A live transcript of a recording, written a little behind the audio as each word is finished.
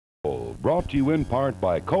brought to you in part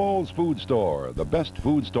by Cole's Food Store, the best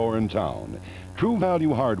food store in town. True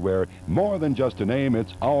Value Hardware, more than just a name,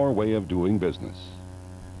 it's our way of doing business.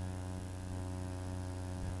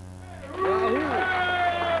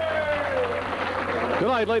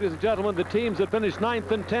 Tonight, ladies and gentlemen, the teams that finished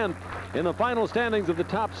 9th and 10th in the final standings of the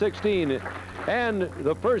top 16. And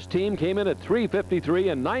the first team came in at 353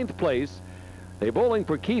 in 9th place. They bowling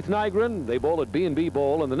for Keith Nygren. They bowl at B&B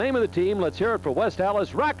Bowl. And the name of the team, let's hear it for West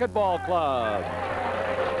Allis Raquetball Club.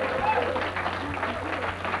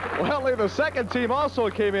 Well, the second team also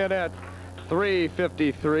came in at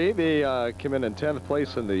 353. They came in 10th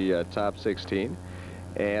place in the top 16.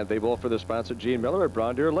 And they bowl for the sponsor, Gene Miller at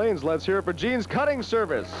Brown Deer Lanes. Let's hear it for Gene's Cutting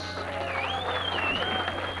Service.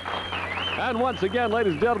 And once again,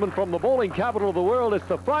 ladies and gentlemen, from the bowling capital of the world, it's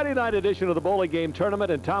the Friday night edition of the bowling game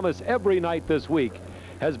tournament. And Thomas, every night this week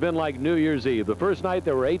has been like New Year's Eve. The first night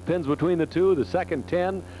there were 8 pins between the two, the second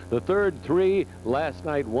 10, the third 3, last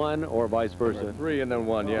night 1, or vice versa. 3 and then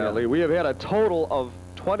 1, yeah, Lee. We have had a total of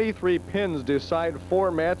 23 pins decide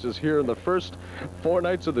 4 matches here in the first 4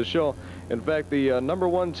 nights of the show. In fact, the number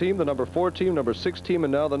 1 team, the number 4 team, number 6 team,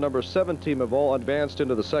 and now the number 7 team have all advanced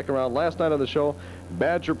into the second round. Last night on the show,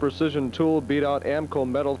 Badger Precision Tool beat out Amco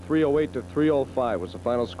Metal 308 to 305 was the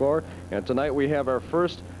final score. And tonight we have our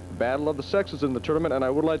first battle of the sexes in the tournament, and I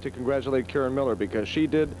would like to congratulate Karen Miller because she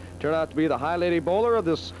did turn out to be the high lady bowler of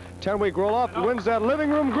this 10-week roll-off. Wins that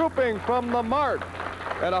living room grouping from the Mart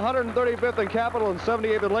at 135th in Capital and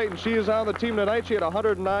 78th in Layton. She is on the team tonight. She had a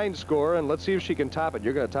 109 score, and let's see if she can top it.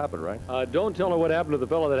 You're going to top it, right? Don't tell her what happened to the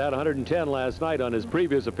fellow that had 110 last night on his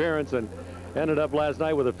previous appearance and ended up last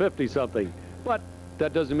night with a 50-something. But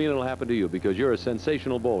that doesn't mean it'll happen to you because you're a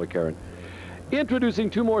sensational bowler, Karen. Introducing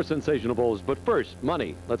 2 more sensational bowlers, but first,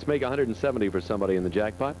 money. Let's make 170 for somebody in the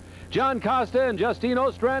jackpot. John Costa and Justine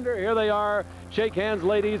Ostrander, here they are. Shake hands,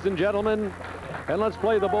 ladies and gentlemen, and let's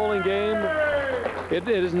play the bowling game. It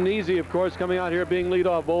isn't easy, of course, coming out here being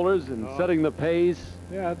leadoff bowlers and setting the pace.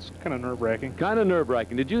 Yeah, it's kind of nerve-wracking. Kind of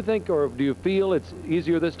nerve-wracking. Did you think, or do you feel it's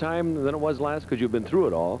easier this time than it was last because you've been through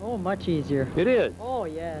it all? Oh, much easier. It is? Oh,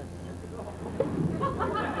 yes.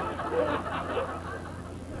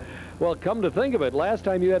 Well, come to think of it, last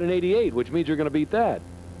time you had an 88, which means you're going to beat that.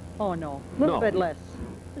 Oh, no. A little bit less.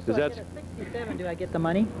 Does that... I get a 67, do I get the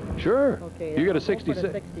money? Sure. Okay. You get a 66.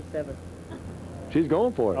 66. 67. She's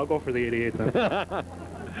going for it. I'll go for the 88 then.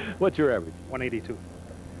 What's your average? 182.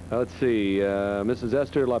 Let's see. Mrs.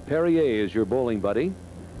 Esther LaPerriere is your bowling buddy,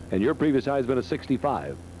 and your previous high has been a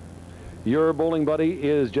 65. Your bowling buddy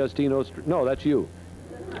is Justine Ostrander. No, that's you.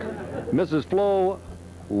 Mrs. Flo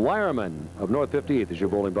Wireman of North 58th is your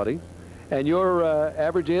bowling buddy. And your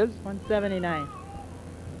average is? 179.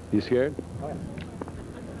 You scared? Oh, yeah.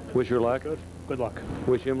 Wish her luck? Good luck.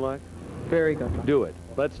 Wish him luck? Very good. Do it.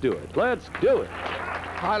 Let's do it. Let's do it.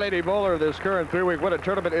 High lady bowler of this current 3-week winter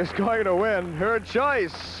tournament is going to win her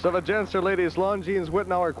choice of a gents or ladies Longines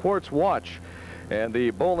Wittenauer Quartz watch. And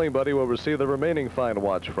the bowling buddy will receive the remaining fine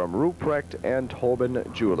watch from Ruprecht and Tobin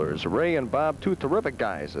Jewelers. Ray and Bob, 2 terrific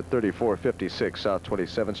guys at 3456 South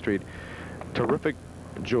 27th Street. Terrific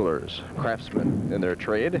jewelers, craftsmen in their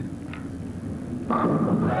trade.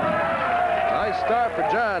 Nice start for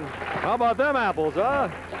John. How about them apples, huh?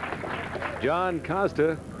 John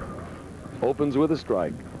Costa opens with a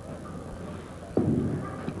strike.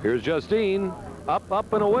 Here's Justine. Up,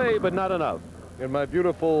 up, and away, but not enough. And my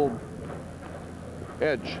beautiful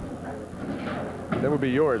edge. That would be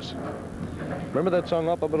yours. Remember that song,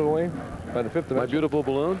 Up, Up, and Away? By the Fifth Dimension? My Beautiful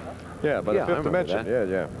Balloon? Yeah, by the Fifth Dimension. That.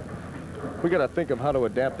 Yeah, yeah. We got to think of how to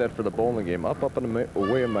adapt that for the bowling game. Up, up, and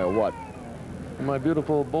away in my what? My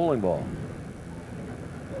beautiful bowling ball.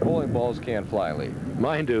 Bowling balls can't fly, Lee.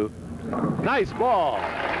 Mine do. Nice ball.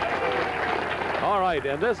 All right,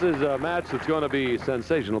 and this is a match that's going to be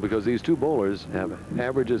sensational because these 2 bowlers have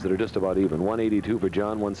averages that are just about even. 182 for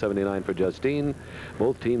John, 179 for Justine.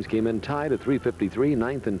 Both teams came in tied at 353,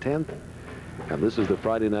 9th and 10th. And this is the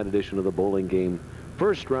Friday night edition of the bowling game.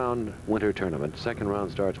 First round winter tournament. Second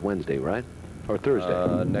round starts Wednesday, right? Or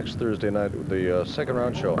Thursday? Next Thursday night, the second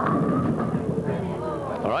round show.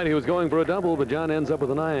 All right, he was going for a double, but John ends up with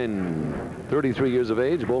a 9. 33 years of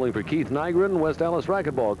age, bowling for Keith Nygren, West Allis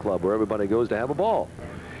Raquetball Club, where everybody goes to have a ball.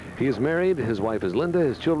 He is married. His wife is Linda,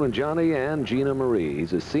 his children Johnny and Gina Marie.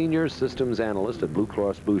 He's a senior systems analyst at Blue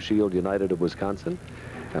Cross Blue Shield United of Wisconsin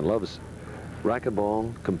and loves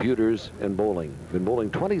racquetball, computers, and bowling. Been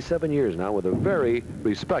bowling 27 years now with a very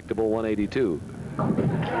respectable 182.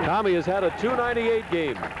 Tommy has had a 298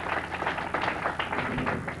 game.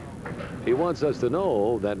 He wants us to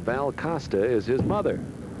know that Val Costa is his mother.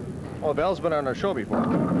 Oh, Val's been on our show before.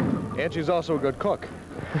 And she's also a good cook.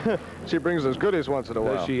 She brings us goodies once in a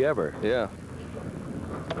while. Does she ever? Yeah.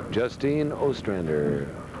 Justine Ostrander,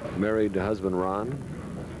 married to husband Ron.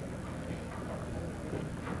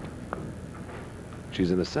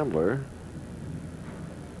 She's an assembler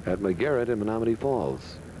at McGarrett in Menominee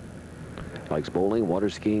Falls. Likes bowling, water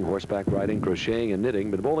skiing, horseback riding, crocheting, and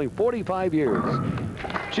knitting. Been bowling 45 years.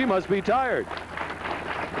 She must be tired.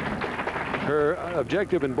 Her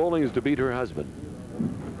objective in bowling is to beat her husband.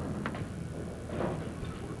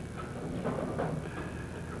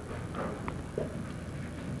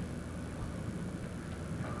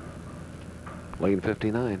 Lane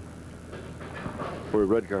 59. We're at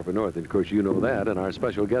Red Carpet North, and of course you know that, and our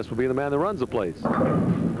special guest will be the man that runs the place.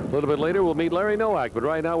 A little bit later we'll meet Larry Nowak, but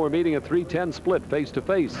right now we're meeting a 3-10 split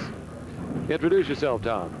face-to-face. Introduce yourself,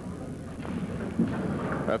 Tom.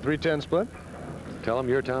 A 3-10 split? Tell him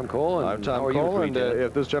you're Tom Cole. And I'm Tom how are Cole, you and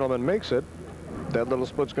if this gentleman makes it, that little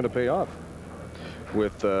split's going to pay off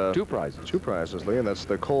with two prizes. Two prizes, Lee, and that's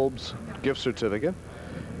the Kolb's gift certificate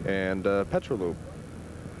and Petrolube.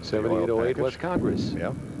 7808 West Congress.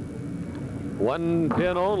 Yeah. One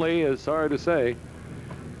pin only is sorry to say.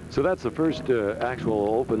 So that's the first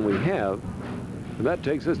actual open we have. And that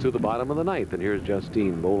takes us to the bottom of the ninth. And here's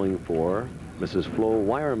Justine bowling for Mrs. Flo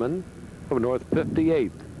Wireman of North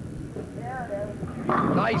 58th.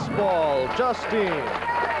 Nice ball, Justine.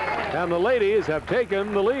 And the ladies have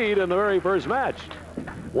taken the lead in the very first match.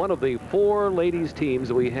 One of the 4 ladies teams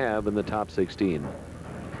that we have in the top 16.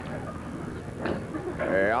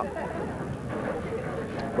 Yeah.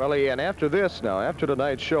 Well, and after this now, after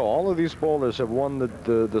tonight's show, all of these bowlers have won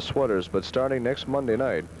the sweaters, but starting next Monday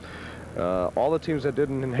night, all the teams that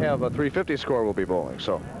didn't have a 350 score will be bowling,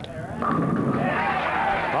 so.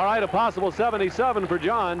 All right, a possible 77 for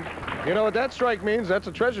John. You know what that strike means? That's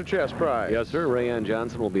a treasure chest prize. Yes, sir. Rayanne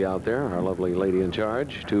Johnson will be out there, our lovely lady in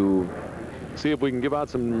charge, to see if we can give out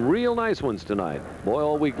some real nice ones tonight. Boy,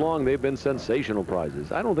 all week long, they've been sensational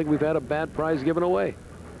prizes. I don't think we've had a bad prize given away.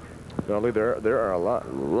 Well, there are a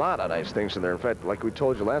lot of nice things in there. In fact, like we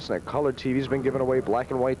told you last night, color TV's been given away,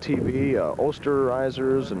 black and white TV,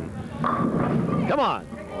 Osterizers, and... Come on.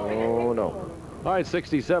 Oh, no. All right,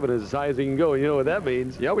 67 is as high as he can go. You know what that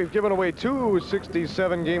means. Yeah, we've given away 2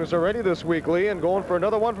 67 games already this week, Lee, and going for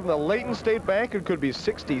another one from the Layton State Bank. It could be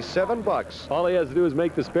 67 bucks. All he has to do is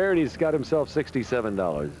make the spare, and he's got himself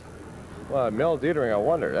 $67. Well, Mel Dietering, I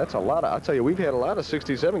wonder. That's a lot of... I'll tell you, we've had a lot of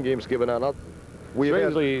 67 games given out.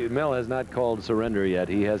 Strangely, Mel has not called surrender yet.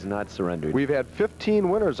 He has not surrendered. We've had 15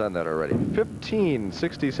 winners on that already. 15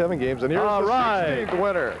 67 games, and here's All the right. 16th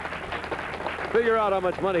winner. Figure out how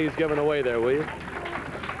much money he's giving away there, will you?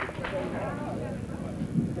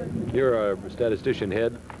 You're a statistician,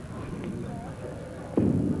 head.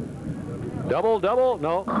 Double, double?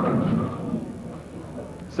 No.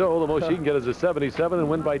 So the most she can get is a 77 and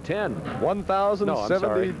win by 10.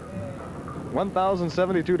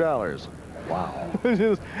 $1,072. Wow.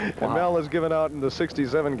 And Mel has given out in the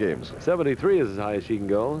 67 games. 73 is as high as she can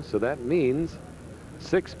go, so that means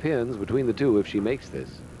 6 pins between the two if she makes this.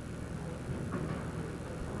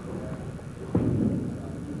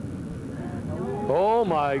 Oh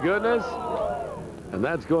my goodness. And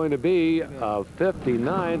that's going to be a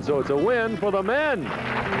 59, so it's a win for the men.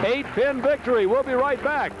 8-pin victory. We'll be right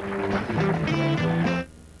back.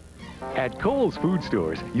 At Kohl's Food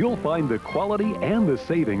Stores, you'll find the quality and the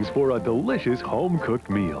savings for a delicious home-cooked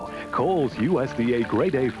meal. Kohl's USDA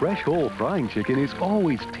Grade A Fresh Whole Frying Chicken is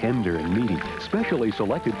always tender and meaty, specially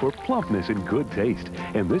selected for plumpness and good taste.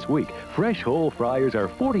 And this week, Fresh Whole Fryers are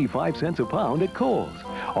 45 cents a pound at Kohl's.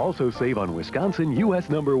 Also save on Wisconsin U.S.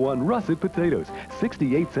 #1 russet potatoes,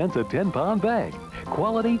 68 cents a 10-pound bag.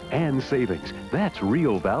 Quality and savings. That's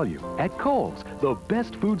real value at Kohl's, the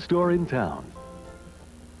best food store in town.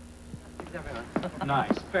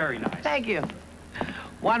 Nice, very nice. Thank you.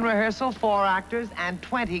 1 rehearsal, 4 actors, and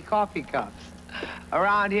 20 coffee cups.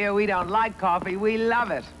 Around here, we don't like coffee, we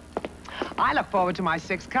love it. I look forward to my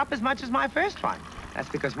 6th cup as much as my first one. That's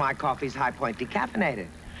because my coffee's High Point decaffeinated.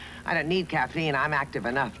 I don't need caffeine, I'm active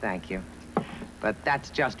enough, thank you. But that's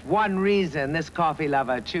just one reason this coffee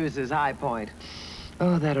lover chooses High Point.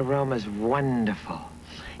 Oh, that aroma's wonderful.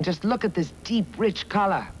 Just look at this deep, rich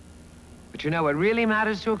color. But you know what really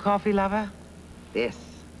matters to a coffee lover? This.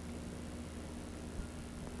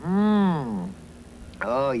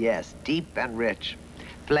 Oh, yes, deep and rich.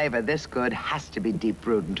 Flavor this good has to be deep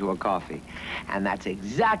brewed into a coffee. And that's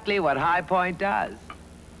exactly what High Point does.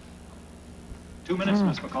 2 minutes,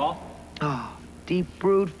 Miss McCall. Oh, deep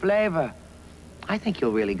brewed flavor. I think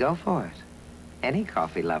you'll really go for it. Any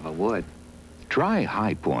coffee lover would. Try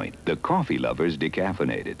High Point, the coffee lover's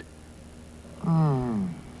decaffeinated.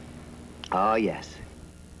 Oh, yes.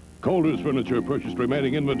 Colders Furniture purchased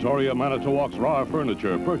remaining inventory of Manitowoc's raw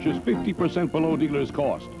furniture, purchased 50% below dealer's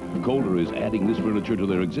cost. Colder is adding this furniture to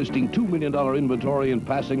their existing $2 million inventory and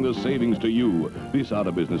passing the savings to you. This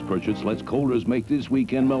out-of-business purchase lets Colders make this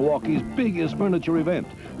weekend Milwaukee's biggest furniture event.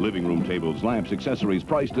 Living room tables, lamps, accessories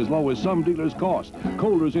priced as low as some dealers' cost.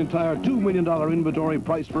 Colders' entire $2 million inventory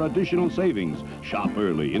priced for additional savings. Shop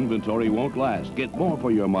early. Inventory won't last. Get more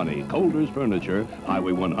for your money. Colders Furniture,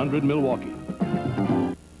 Highway 100, Milwaukee.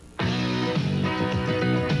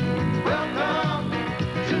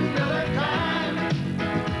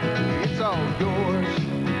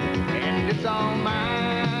 It's all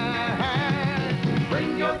mine.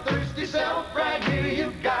 Bring your thirsty self right here.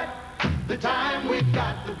 You've got the time, we've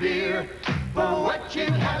got the beer for what you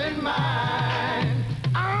have in mind.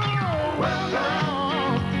 Oh,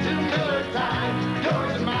 welcome to Miller Time.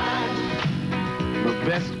 Yours and mine. The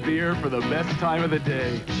best beer for the best time of the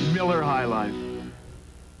day. Miller High Life.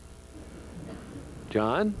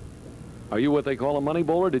 John, are you what they call a money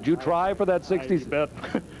bowler? Did you try for that 60? Bet.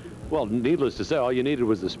 Well, needless to say, all you needed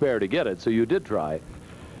was the spare to get it, so you did try.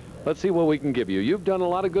 Let's see what we can give you. You've done a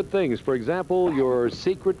lot of good things. For example, your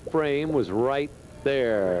secret frame was right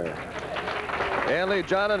there. And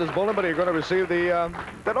John and his bowling buddy are going to receive the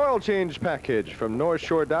that oil change package from North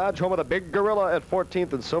Shore Dodge, home of the Big Gorilla at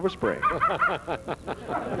 14th and Silver Spring.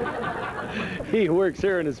 He works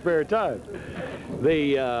here in his spare time.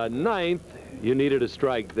 The ninth, you needed a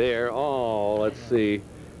strike there. Oh, let's see.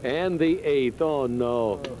 And the 8th, oh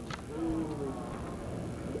no.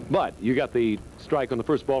 But you got the strike on the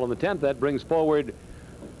first ball on the 10th. That brings forward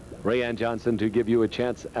Rayanne Johnson to give you a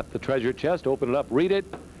chance at the treasure chest. Open it up, read it,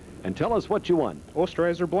 and tell us what you won.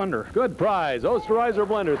 Osterizer blender. Good prize, Osterizer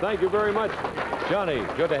blender. Thank you very much, Johnny.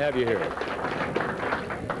 Good to have you here.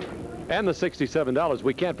 And the $67,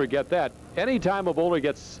 we can't forget that. Anytime a bowler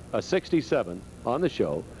gets a 67 on the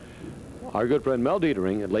show, our good friend Mel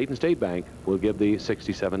Dietering at Layton State Bank will give the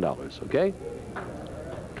 $67, okay?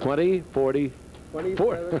 20, 40,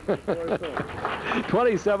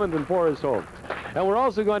 27th and Forest Home. And we're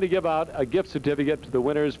also going to give out a gift certificate to the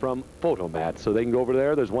winners from Photomat, so they can go over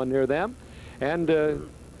there. There's one near them, and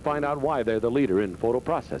find out why they're the leader in photo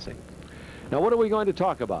processing. Now, what are we going to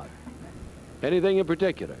talk about? Anything in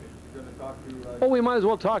particular? Oh, we might as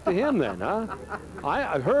well talk to him then, huh?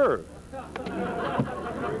 Her.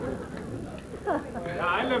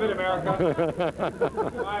 I live in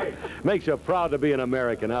America. Makes you proud to be an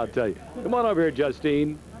American, I'll tell you. Come on over here,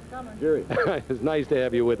 Justine. Jerry. It's nice to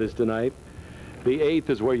have you with us tonight. The 8th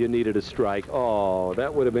is where you needed a strike. Oh,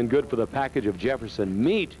 that would have been good for the package of Jefferson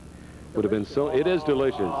meat. Would have been so, it is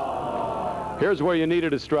delicious. Here's where you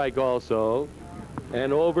needed a strike also.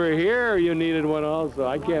 And over here you needed one also.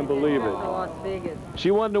 I can't believe it. Las Vegas. She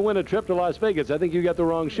wanted to win a trip to Las Vegas. I think you got the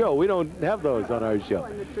wrong show. We don't have those on our show.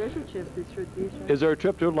 And the treasure chest is for these. Is there a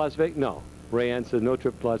trip to Las Vegas? No. Rayanne says no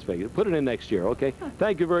trip to Las Vegas. Put it in next year, okay?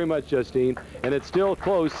 Thank you very much, Justine. And it's still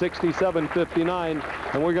close, 67.59.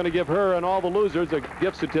 And we're going to give her and all the losers a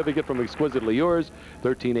gift certificate from Exquisitely Yours,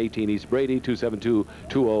 1318 East Brady,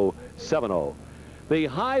 272-2070. The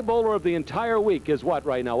high bowler of the entire week is what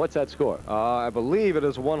right now? What's that score? I believe it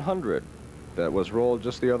is 100. That was rolled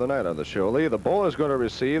just the other night on the show. Lee, the bowler is going to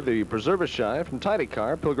receive the Preserver Shine from Tidy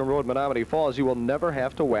Car, Pilgrim Road, Menominee Falls. You will never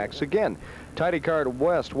have to wax again. Tidy Car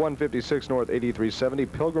West, 156 North, 8370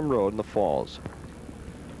 Pilgrim Road in the Falls.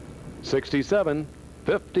 67-59.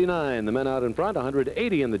 The men out in front,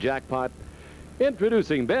 180 in the jackpot.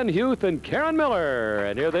 Introducing Ben Huth and Karen Miller.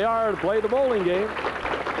 And here they are to play the bowling game.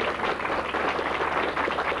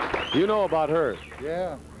 You know about her.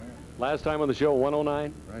 Yeah. Last time on the show,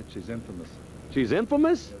 109? Right, she's infamous. She's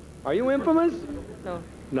infamous? Are you infamous? No.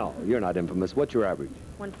 No, you're not infamous. What's your average?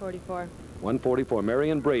 144. 144.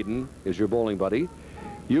 Marion Braden is your bowling buddy.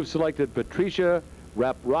 You've selected Patricia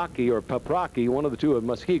Raprocki or Paprocki, one of the two of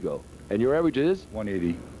Muskego. And your average is?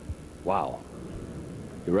 180. Wow.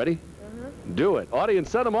 You ready? Do it. Audience,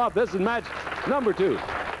 set them off. This is match number 2.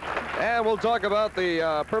 And we'll talk about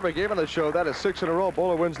the perfect game of the show. That is 6 in a row.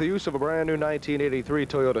 Bowler wins the use of a brand new 1983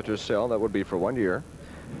 Toyota Tercel. That would be for 1 year.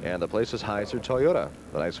 And the place is Heiser Toyota.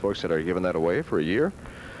 The nice folks that are giving that away for a year.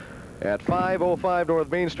 At 505 North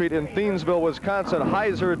Main Street in Thiensville, Wisconsin,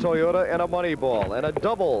 Heiser Toyota and a money ball. And a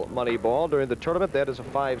double money ball during the tournament. That is a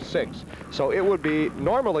 5-6. So it would be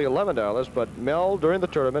normally $11, but Mel, during the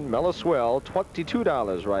tournament, Mel is swell,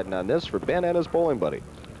 $22 riding on this for Ben and his bowling buddy.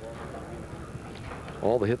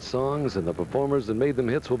 All the hit songs and the performers that made them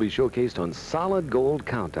hits will be showcased on Solid Gold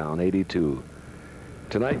Countdown 82.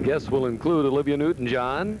 Tonight, guests will include Olivia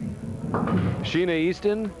Newton-John, Sheena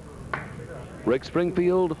Easton, Rick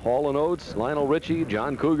Springfield, Hall & Oates, Lionel Richie,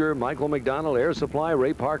 John Cougar, Michael McDonald, Air Supply,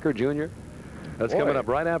 Ray Parker Jr. That's coming up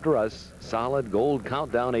right after us. Solid Gold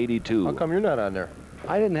Countdown 82. How come you're not on there?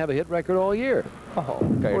 I didn't have a hit record all year. Oh,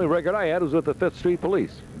 The okay. only record I had was with the 5th Street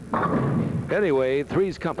Police. Anyway,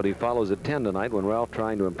 Three's Company follows at 10 tonight when Ralph,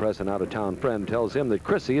 trying to impress an out-of-town friend, tells him that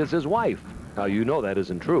Chrissy is his wife. Now, you know that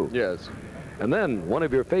isn't true. Yes. And then one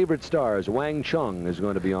of your favorite stars, Wang Chung, is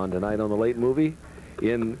going to be on tonight on the late movie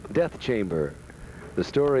in Death Chamber, the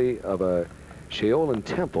story of a Shaolin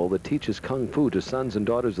temple that teaches kung fu to sons and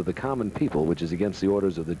daughters of the common people, which is against the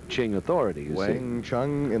orders of the Qing Authority. Wang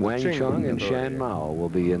Chung and Wang the Qing Chung and Authority. Shan Mao will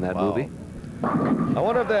be in that movie. I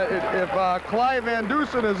wonder if Clive Van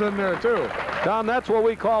Dusen is in there too. Tom, that's what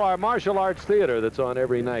we call our martial arts theater that's on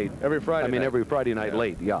every night. Every Friday night. every Friday night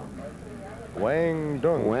late, yeah. Wang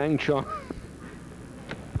Dung. Wang Chung.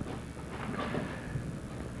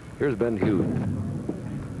 Here's Ben Hughes.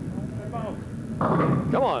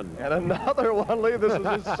 Come on. And another one, Lee. This is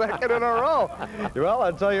his second in a row. Well,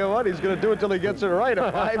 I'll tell you what, he's going to do it until he gets it right.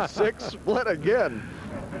 A 5-6 split again.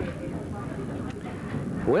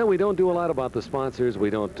 Well, we don't do a lot about the sponsors. We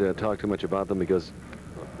don't talk too much about them because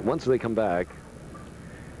once they come back,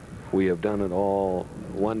 we have done it all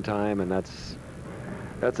one time, and that's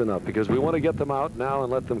enough because we want to get them out now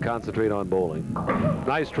and let them concentrate on bowling.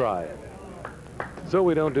 Nice try. So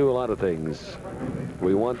we don't do a lot of things.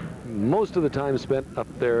 We want most of the time spent up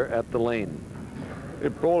there at the lane. A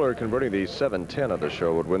bowler converting the 710 of the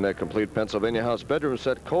show would win that complete Pennsylvania House bedroom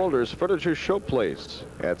set. Calder's Furniture Showplace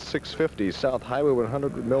at 650 South Highway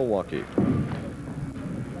 100 in Milwaukee.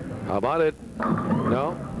 How about it?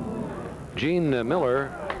 No? Gene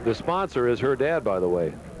Miller, the sponsor, is her dad, by the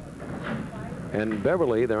way. And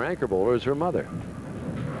Beverly, their anchor bowler, is her mother.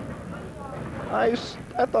 I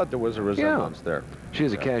thought there was a resemblance there.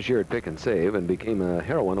 She's a cashier at Pick and Save and became a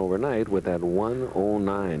heroine overnight with that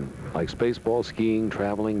 109. Like spaceball, skiing,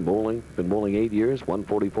 traveling, bowling. Been bowling 8 years,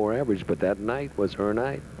 144 average, but that night was her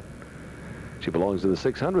night. She belongs to the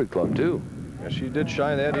 600 Club, too. Yeah, she did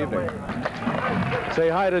shine that evening. Say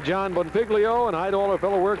hi to John Bonfiglio and hi to all our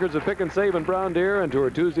fellow workers at Pick and Save in Brown Deer and to her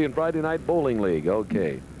Tuesday and Friday night bowling league.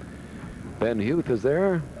 Okay. Ben Huth is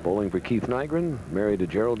there, bowling for Keith Nygren, married to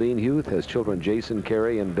Geraldine Huth, has children Jason,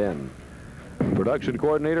 Carey, and Ben. Production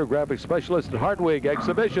coordinator, graphic specialist at Hartwig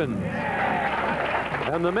Exhibition.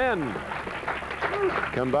 And the men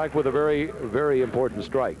come back with a very, very important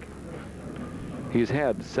strike. He's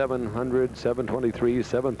had 700, 723,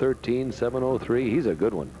 713, 703. He's a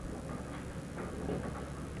good one.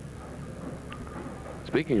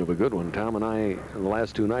 Speaking of a good one, Tom and I, in the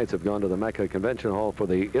last 2 nights, have gone to the Mecca Convention Hall for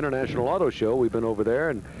the International Auto Show. We've been over there,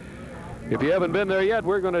 and if you haven't been there yet,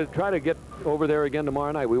 we're going to try to get over there again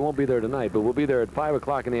tomorrow night. We won't be there tonight, but we'll be there at 5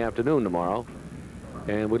 o'clock in the afternoon tomorrow.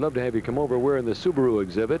 And we'd love to have you come over. We're in the Subaru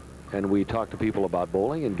exhibit, and we talk to people about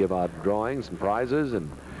bowling and give out drawings and prizes,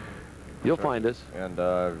 and you'll find us. And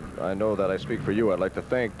I know that I speak for you. I'd like to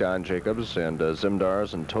thank Don Jacobs and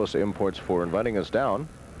Zimdars and Tosa Imports for inviting us down,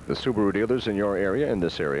 the Subaru dealers in your area, in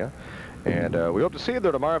this area. And we hope to see you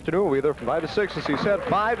there tomorrow afternoon. We'll be there from 5 to 6, as he said,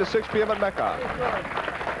 5 to 6 p.m. at Mecca.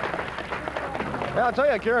 Yeah, I'll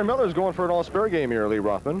tell you, Karen Miller's going for an all-spare game here, Lee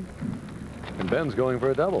Rothman. And Ben's going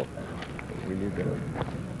for a double. We need that.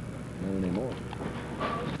 Not anymore.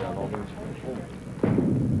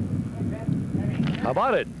 How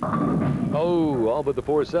about it? Oh, all but the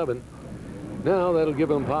 4-7. Now that'll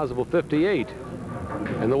give him possible 58.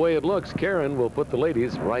 And the way it looks, Karen will put the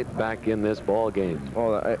ladies right back in this ball game.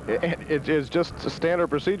 Well, it is just a standard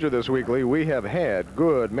procedure this week, Lee. We have had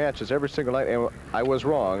good matches every single night, and I was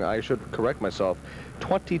wrong. I should correct myself.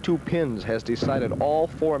 22 pins has decided all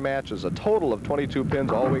 4 matches, a total of 22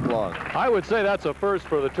 pins all week long. I would say that's a first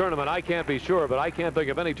for the tournament. I can't be sure, but I can't think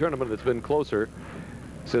of any tournament that's been closer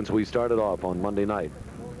since we started off on Monday night.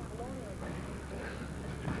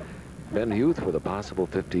 Ben Huth with a possible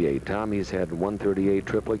 58. Tom, he's had 138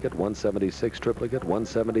 triplicate, 176 triplicate,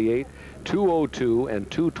 178, 202,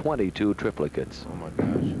 and 222 triplicates. Oh, my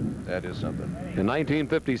gosh. That is something. In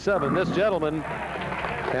 1957, this gentleman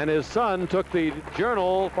and his son took the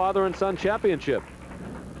Journal Father and Son Championship.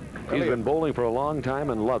 He's been bowling for a long time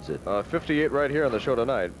and loves it. 58 right here on the show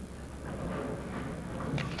tonight.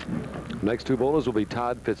 Next 2 bowlers will be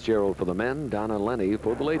Todd Fitzgerald for the men, Donna Lenny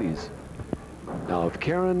for the ladies. Now, if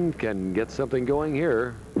Karen can get something going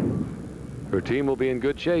here, her team will be in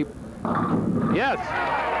good shape. Yes!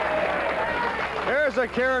 There's a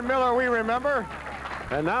Karen Miller we remember.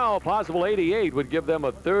 And now a possible 88 would give them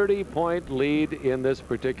a 30-point lead in this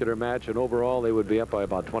particular match, and overall they would be up by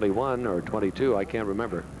about 21 or 22. I can't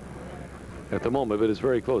remember. At the moment, it is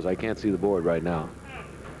very close. I can't see the board right now.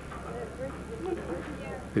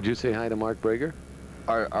 Did you say hi to Mark Brager?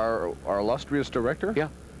 Our illustrious director? Yeah.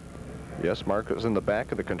 Yes, Mark is in the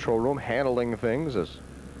back of the control room handling things as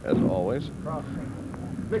always.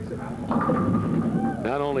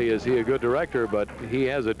 Not only is he a good director, but he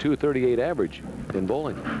has a 238 average in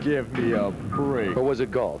bowling. Give me a break. Or was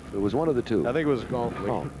it golf? It was one of the two. I think it was golf.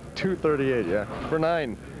 Oh. 238, yeah. For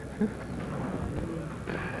 9.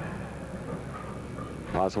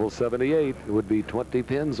 Possible 78. It would be 20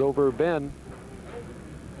 pins over Ben.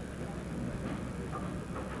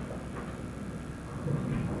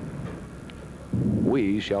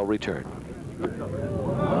 We shall return.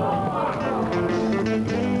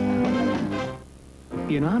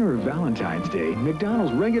 In honor of Valentine's Day,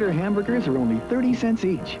 McDonald's regular hamburgers are only 30 cents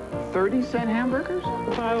each. 30-cent hamburgers?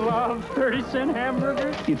 I love 30-cent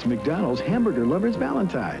hamburgers. It's McDonald's Hamburger Lovers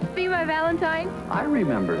Valentine. Be my Valentine. I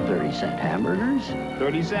remember 30-cent hamburgers.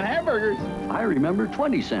 30-cent hamburgers. I remember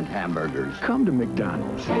 20-cent hamburgers. Come to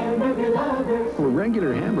McDonald's. Hamburger Lovers. For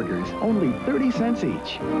regular hamburgers, only 30 cents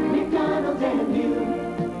each. McDonald's and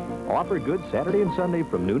you. Offer good Saturday and Sunday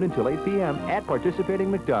from noon until 8 p.m. at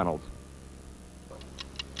participating McDonald's.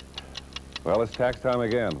 Well, it's tax time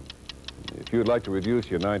again. If you'd like to reduce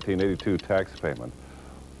your 1982 tax payment,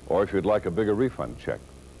 or if you'd like a bigger refund check,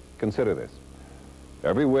 consider this.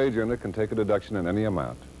 Every wage earner can take a deduction in any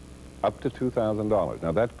amount, up to $2,000.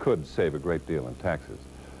 Now, that could save a great deal in taxes,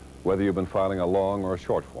 whether you've been filing a long or a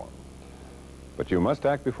short form. But you must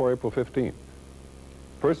act before April 15th.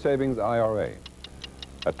 First Savings IRA.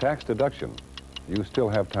 A tax deduction you still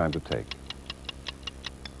have time to take.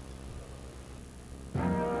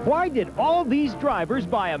 Why did all these drivers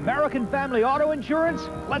buy American Family Auto Insurance?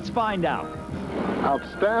 Let's find out.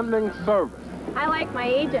 Outstanding service. I like my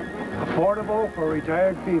agent. Affordable for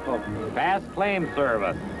retired people. Fast claim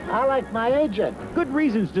service. I like my agent. Good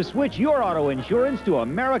reasons to switch your auto insurance to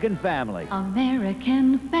American Family.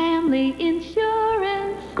 American Family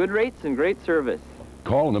Insurance. Good rates and great service.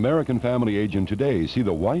 Call an American Family agent today. See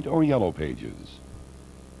the white or yellow pages.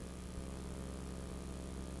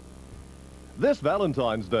 This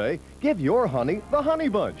Valentine's Day, give your honey the honey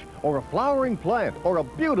bunch, or a flowering plant, or a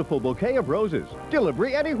beautiful bouquet of roses.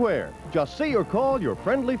 Delivery anywhere. Just see or call your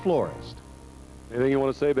friendly florist. Anything you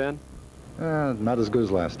want to say, Ben? Not as good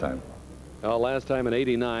as last time. Last time in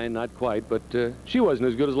 '89, not quite, but she wasn't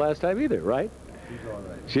as good as last time either, right? She's all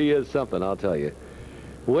right. She is something, I'll tell you.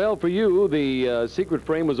 Well, for you, the secret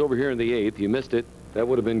frame was over here in the 8th. You missed it. That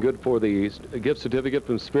would have been good for the gift certificate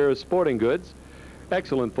from Sphere Sporting Goods.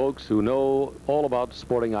 Excellent folks who know all about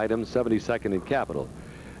sporting items, 72nd and Capitol.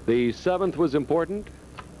 The 7th was important,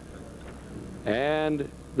 and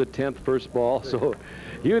the 10th first ball, so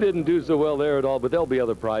you didn't do so well there at all, but there'll be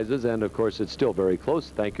other prizes, and of course it's still very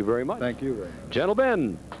close. Thank you very much. Thank you, Ray.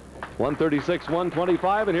 Gentlemen, 136,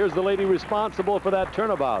 125, and here's the lady responsible for that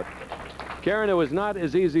turnabout. Karen, it was not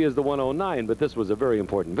as easy as the 109, but this was a very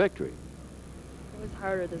important victory. It was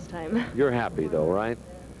harder this time. You're happy, though, right?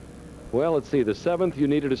 Well, let's see. The 7th you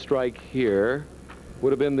needed a strike here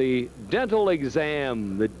would have been the dental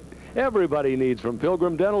exam that everybody needs from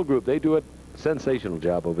Pilgrim Dental Group. They do a sensational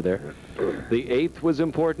job over there. The 8th was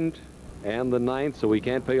important, and the 9th, so we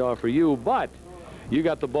can't pay off for you, but you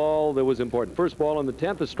got the ball that was important. First ball on the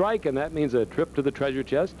 10th, a strike, and that means a trip to the treasure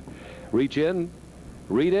chest. Reach in,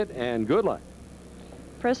 read it, and good luck.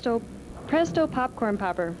 Presto popcorn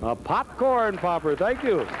popper. A popcorn popper, thank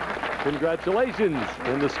you. Congratulations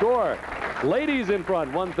in the score. Ladies in front,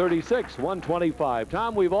 136, 125.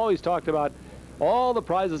 Tom, we've always talked about all the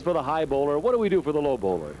prizes for the high bowler. What do we do for the low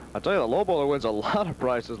bowler? I'll tell you, the low bowler wins a lot of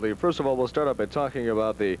prizes, Lee. First of all, we'll start out by talking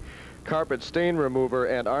about the carpet stain remover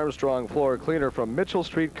and Armstrong floor cleaner from Mitchell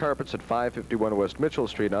Street Carpets at 551 West Mitchell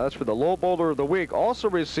Street. Now, that's for the low bowler of the week. Also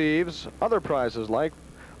receives other prizes like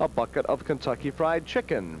a bucket of Kentucky Fried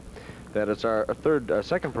Chicken. That is our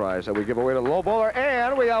second prize that we give away to the low bowler,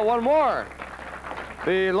 and we got one more.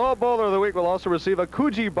 The low bowler of the week will also receive a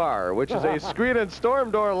Coogee bar, which is a screen and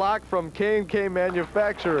storm door lock from K&K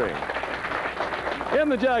Manufacturing. In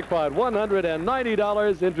the jackpot,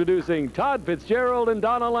 $190, introducing Todd Fitzgerald and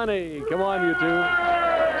Donna Lenny. Come on, you two.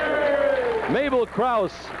 Mabel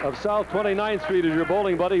Krause of South 29th Street is your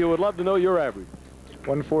bowling buddy who would love to know your average.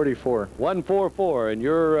 144. 144, and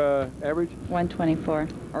your average? 124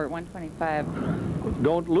 or 125.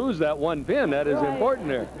 Don't lose that one pin. That is important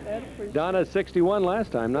there. Donna 61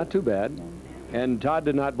 last time, not too bad. And Todd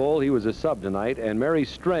did not bowl. He was a sub tonight. And Mary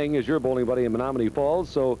String is your bowling buddy in Menominee Falls.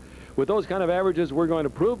 So with those kind of averages, we're going to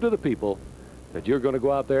prove to the people that you're going to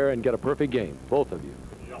go out there and get a perfect game, both of you.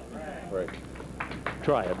 Right.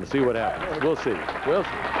 Try it and see what happens. We'll see. We'll see.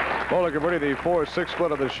 Bowler converting the 4-6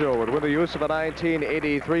 split of the show would win the use of a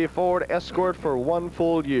 1983 Ford Escort for 1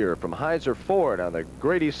 full year from Heiser Ford on the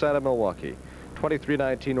great east side of Milwaukee.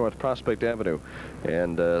 2319 North Prospect Avenue.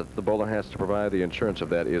 And the bowler has to provide the insurance of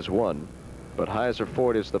that is one. But Heiser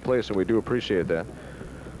Ford is the place, and we do appreciate that.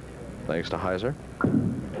 Thanks to Heiser.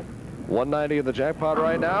 190 in the jackpot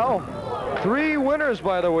right now. 3 winners,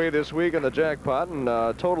 by the way, this week in the jackpot, and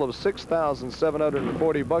a total of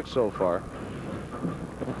 $6,740 so far.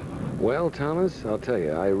 Well, Thomas, I'll tell you,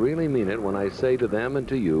 I really mean it when I say to them and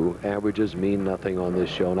to you, averages mean nothing on this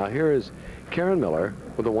show. Now, here is Karen Miller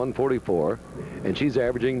with a 144, and she's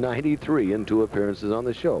averaging 93 in 2 appearances on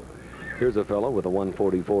the show. Here's a fellow with a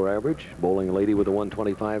 144 average, bowling lady with a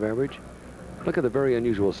 125 average. Look at the very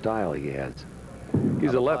unusual style he has.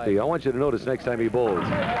 He's a lefty. I want you to notice next time he bowls.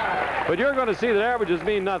 But you're going to see that averages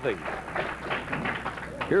mean nothing.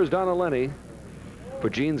 Here's Donna Lenny for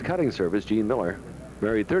Gene's Cutting Service, Gene Miller.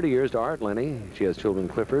 Married 30 years to Art Lenny. She has children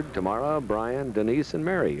Clifford, Tamara, Brian, Denise, and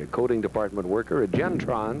Mary. A coating department worker at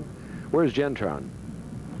Gentron. Where's Gentron?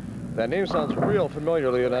 That name sounds real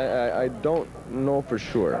familiar, Lee, and I don't know for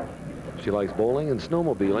sure. She likes bowling and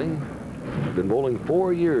snowmobiling. Been bowling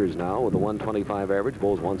 4 years now with a 125 average.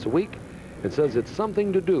 Bowls once a week. It says it's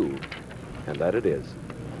something to do, and that it is.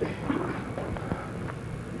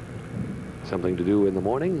 Something to do in the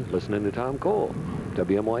morning, listening to Tom Cole.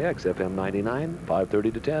 WMYX FM 99,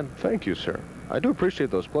 5:30 to 10. Thank you, sir. I do appreciate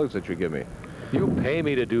those plugs that you give me. You pay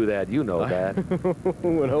me to do that. You know that.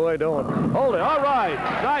 No, I don't. Hold it. All right.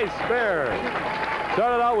 Nice spare.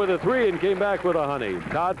 Started out with a 3 and came back with a honey.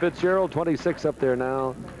 Todd Fitzgerald, 26 up there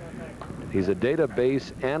now. He's a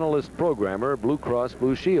database analyst programmer, Blue Cross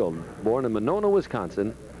Blue Shield. Born in Monona,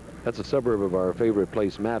 Wisconsin. That's a suburb of our favorite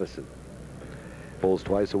place, Madison. Bowls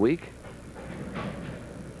twice a week.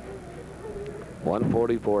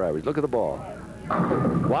 144 average. Look at the ball.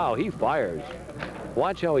 Wow, he fires.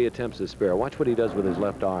 Watch how he attempts to spare. Watch what he does with his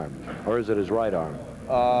left arm. Or is it his right arm?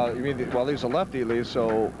 You mean, well, he's a lefty, Lee,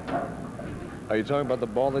 so are you talking about the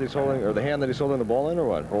ball that he's holding, or the hand that he's holding the ball in, or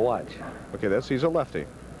what? Well, watch. Okay, he's a lefty.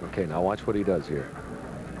 Okay, now watch what he does here.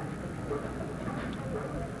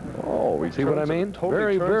 Oh, see what I mean?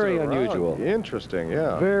 Totally very unusual. Interesting,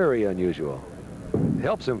 yeah. Very unusual.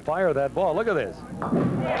 Helps him fire that ball. Look at this.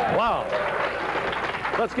 Wow.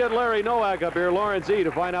 Let's get Larry Nowak up here, Lawrence E.,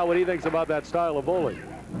 to find out what he thinks about that style of bowling.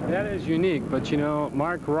 That is unique, but you know,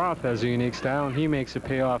 Mark Roth has a unique style, and he makes it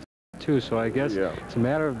pay off too, so I guess it's a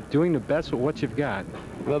matter of doing the best with what you've got.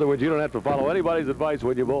 In other words, you don't have to follow anybody's advice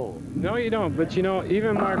when you bowl. No, you don't, but you know,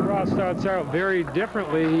 even Mark Roth starts out very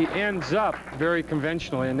differently. He ends up very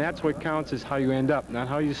conventionally, and that's what counts, is how you end up, not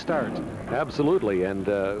how you start. Absolutely, and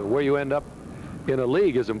where you end up in a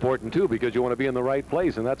league is important too, because you want to be in the right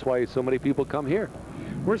place, and that's why so many people come here.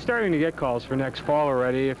 We're starting to get calls for next fall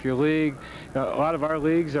already. If your league, a lot of our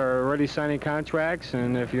leagues are already signing contracts,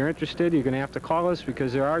 and if you're interested, you're going to have to call us,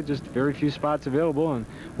 because there are just very few spots available on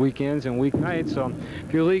weekends and weeknights. So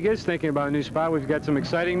if your league is thinking about a new spot, we've got some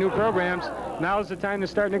exciting new programs. Now's the time to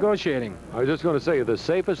start negotiating. I was just going to say, the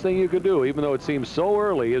safest thing you could do, even though it seems so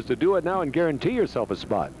early, is to do it now and guarantee yourself a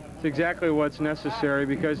spot. It's exactly what's necessary,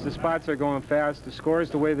 because the spots are going fast. The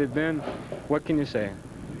scores the way they've been. What can you say?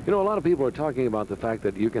 You know, a lot of people are talking about the fact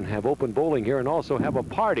that you can have open bowling here and also have a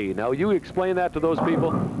party. Now, you explain that to those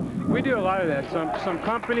people? We do a lot of that. Some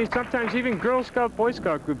companies, sometimes even Girl Scout, Boy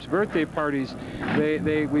Scout groups, birthday parties,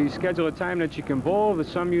 we schedule a time that you can bowl.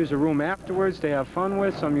 Some use a room afterwards to have fun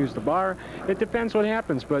with. Some use the bar. It depends what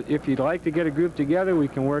happens. But if you'd like to get a group together, we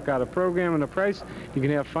can work out a program and a price. You can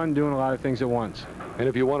have fun doing a lot of things at once. And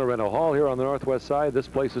if you want to rent a hall here on the northwest side, this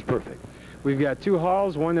place is perfect. We've got 2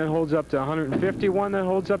 halls, one that holds up to 150, one that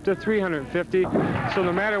holds up to 350. So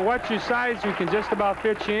no matter what your size, we can just about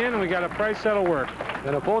fit you in, and we got a price that'll work.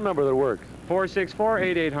 And a phone number that works.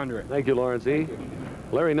 464-8800. Thank you, Lawrence E.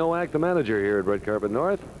 Larry Nowak, the manager here at Red Carpet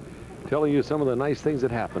North, telling you some of the nice things that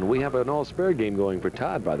happen. We have an all-spare game going for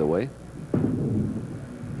Todd, by the way.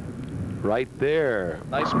 Right there.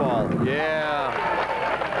 Nice ball.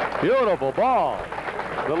 Yeah. Beautiful ball.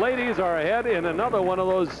 The ladies are ahead in another one of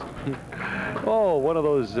those,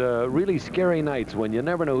 really scary nights when you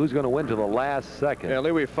never know who's going to win to the last second. Yeah,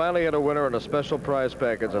 Lee, we finally had a winner in a special prize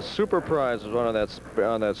package. A super prize is on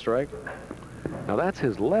that strike. Now that's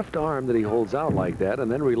his left arm that he holds out like that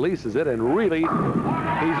and then releases it, and really,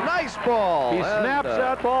 nice ball. He snaps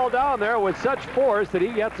that ball down there with such force that he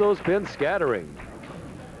gets those pins scattering.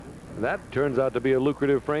 That turns out to be a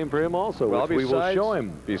lucrative frame for him also, well, which we will show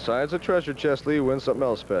him. Besides a treasure chest, Lee wins something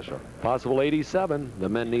else special. Possible 87. The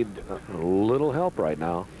men need a little help right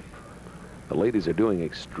now. The ladies are doing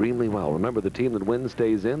extremely well. Remember, the team that wins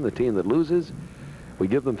stays in. The team that loses We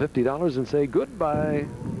give them $50 and say goodbye.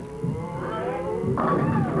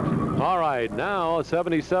 All right, now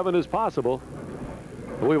 77 is possible.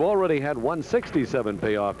 We've already had 167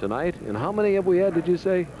 pay off tonight. And how many have we had, did you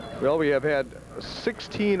say? Well, we have had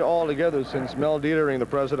 16 altogether since Mel Dietering, the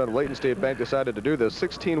president of Layton State Bank, decided to do this.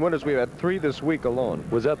 16 winners. We've had 3 this week alone.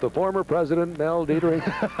 Was that the former president, Mel Dietering?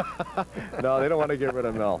 No, they don't want to get rid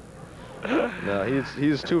of Mel. No,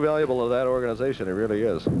 he's too valuable to that organization. He really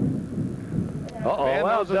is. Uh-oh, Man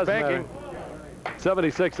well, knows his banking.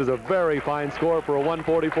 76 is a very fine score for a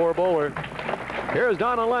 144 bowler. Here's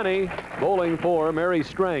Donna Lenny bowling for Mary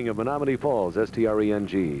Strang of Menominee Falls,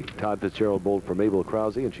 S-T-R-E-N-G. Todd Fitzgerald bowled for Mabel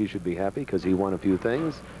Krause, and she should be happy because he won a few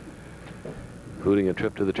things, including a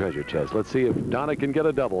trip to the treasure chest. Let's see if Donna can get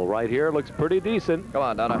a double right here. Looks pretty decent. Come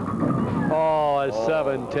on, Donna. Oh, a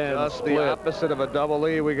 7-10 Just split. the opposite of a double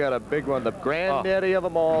E. We got a big one, the granddaddy of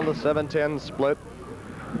them all, the 7-10 split.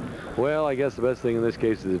 Well, I guess the best thing in this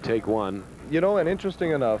case is to take one. You know, and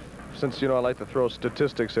interesting enough, since, you know, I like to throw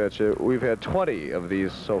statistics at you, we've had 20 of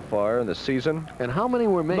these so far in the season. And how many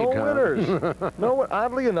were made, No Tom? winners. No,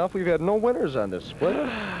 oddly enough, we've had no winners on this split.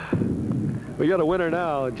 We got a winner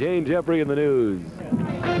now, Jane Jeffrey in the news.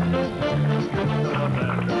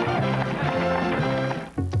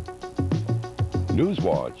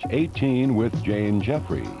 Newswatch 18 with Jane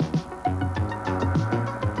Jeffrey.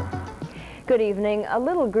 Good evening. A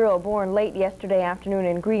little girl born late yesterday afternoon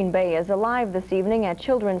in Green Bay is alive this evening at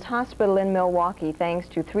Children's Hospital in Milwaukee, thanks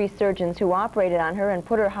to 3 surgeons who operated on her and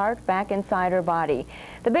put her heart back inside her body.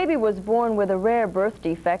 The baby was born with a rare birth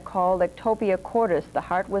defect called ectopia cordis. The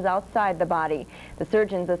heart was outside the body. The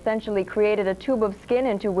surgeons essentially created a tube of skin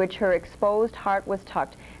into which her exposed heart was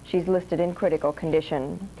tucked. She's listed in critical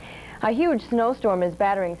condition. A huge snowstorm is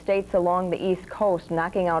battering states along the East Coast,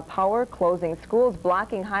 knocking out power, closing schools,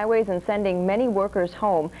 blocking highways, and sending many workers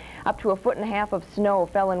home. Up to 1.5 feet of snow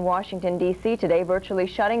fell in Washington, D.C. today, virtually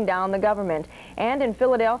shutting down the government. And in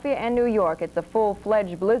Philadelphia and New York, it's a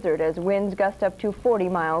full-fledged blizzard as winds gust up to 40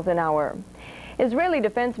 miles an hour. Israeli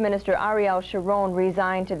Defense Minister Ariel Sharon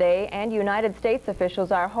resigned today, and United States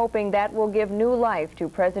officials are hoping that will give new life to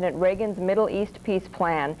President Reagan's Middle East peace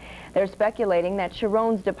plan. They're speculating that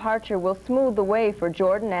Sharon's departure will smooth the way for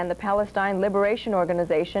Jordan and the Palestine Liberation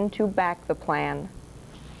Organization to back the plan.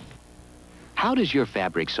 How does your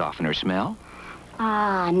fabric softener smell?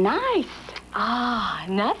 Ah, nice. Ah,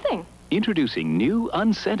 nothing. Introducing new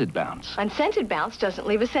Unscented Bounce. Unscented Bounce doesn't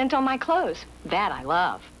leave a scent on my clothes. That I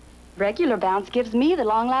love. Regular Bounce gives me the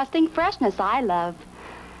long-lasting freshness I love.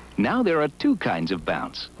 Now there are 2 kinds of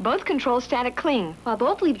Bounce. Both control static cling, while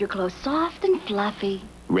both leave your clothes soft and fluffy.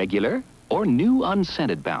 Regular or new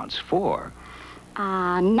Unscented Bounce for...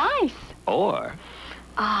 Ah, nice. Or...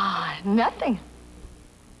 Ah, nothing.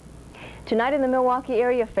 Tonight in the Milwaukee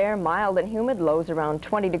area, fair, mild, and humid. Lows around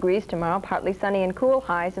 20 degrees. Tomorrow, partly sunny and cool.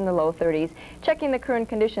 Highs in the low 30s. Checking the current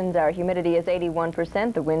conditions, our humidity is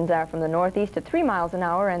 81%. The winds are from the northeast at 3 miles an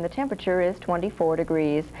hour, and the temperature is 24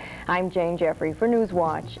 degrees. I'm Jane Jeffrey for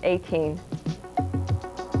Newswatch 18.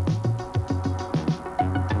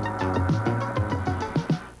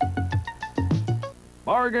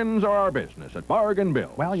 Bargains are our business at Bargain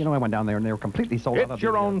Bill. Well, you know, I went down there and they were completely sold out. It's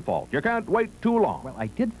your own fault. You can't wait too long. Well, I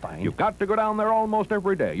did find... You've got to go down there almost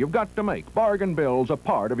every day. You've got to make Bargain Bills a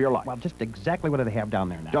part of your life. Well, just exactly what do they have down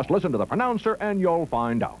there now? Just listen to the pronouncer and you'll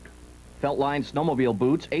find out. Feltline snowmobile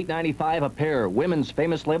boots, $8.95 a pair. Women's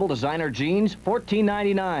famous label designer jeans,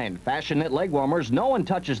 $14.99. Fashion knit leg warmers, no one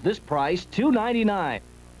touches this price, $2.99.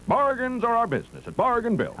 Bargains are our business at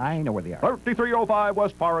Bargain Bill. I know where they are. 3305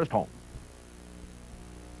 West Forest Home.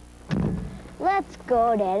 Let's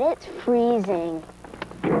go, Dad. It's freezing.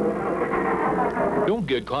 Don't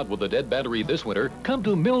get caught with a dead battery this winter. Come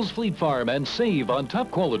to Mills Fleet Farm and save on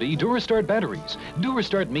top-quality Durastart batteries.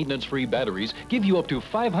 Durastart maintenance-free batteries give you up to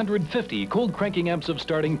 550 cold cranking amps of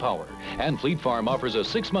starting power. And Fleet Farm offers a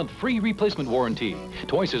 6-month free replacement warranty,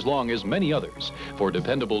 twice as long as many others. For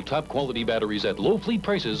dependable top-quality batteries at low fleet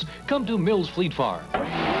prices, come to Mills Fleet Farm.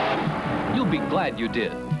 You'll be glad you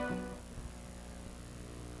did.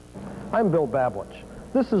 I'm Bill Bablich.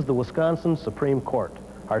 This is the Wisconsin Supreme Court,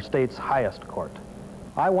 our state's highest court.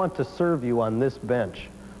 I want to serve you on this bench.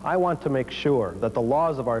 I want to make sure that the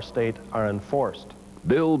laws of our state are enforced.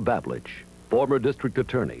 Bill Bablich, former district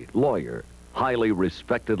attorney, lawyer, highly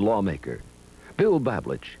respected lawmaker. Bill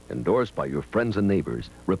Bablich, endorsed by your friends and neighbors,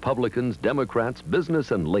 Republicans, Democrats,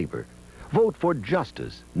 business, and labor. Vote for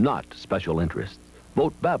justice, not special interests.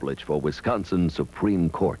 Vote Bablich for Wisconsin Supreme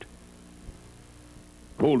Court.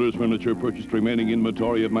 Colders Furniture purchased remaining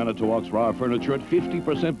inventory of Manitowoc's raw furniture at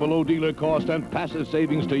 50% below dealer cost and passes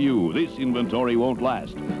savings to you. This inventory won't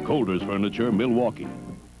last. Colders Furniture, Milwaukee.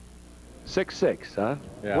 6-6, huh?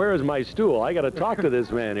 Yeah. Where is my stool? I got to talk to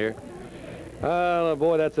this man here.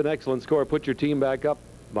 Boy, that's an excellent score. Put your team back up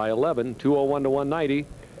by 11, 201 to 190.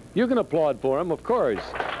 You can applaud for him, of course.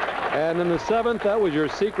 And in the 7th, that was your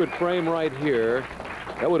secret frame right here.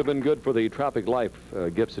 That would have been good for the Tropic Life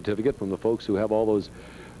gift certificate from the folks who have all those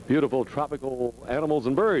beautiful tropical animals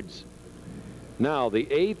and birds. Now, the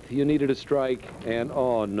 8th, you needed a strike, and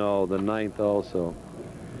oh no, the 9th also.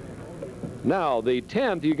 Now, the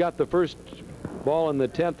 10th, you got the first ball in the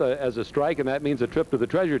 10th as a strike, and that means a trip to the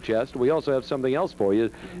treasure chest. We also have something else for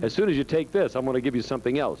you. As soon as you take this, I'm going to give you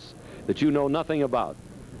something else that you know nothing about.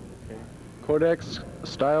 Kodak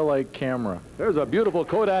Style-like camera. There's a beautiful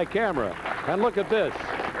Kodak camera. And look at this.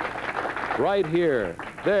 Right here.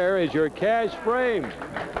 There is your cash frame.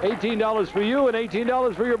 $18 for you and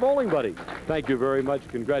 $18 for your bowling buddy. Thank you very much.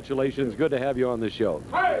 Congratulations. Good to have you on the show.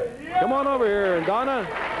 Come on over here. And Donna,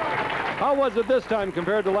 how was it this time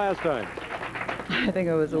compared to last time? I think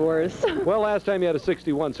it was worse. Well, last time you had a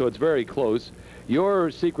 61, so it's very close. Your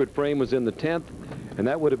secret frame was in the 10th, and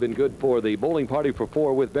that would have been good for the bowling party for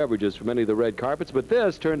 4 with beverages from any of the red carpets. But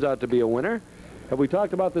this turns out to be a winner. Have we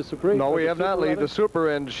talked about the Supreme? No, we have not, Lee. The Super,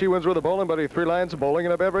 and she wins with a bowling buddy, 3 lines of bowling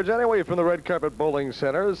and a beverage anyway from the Red Carpet Bowling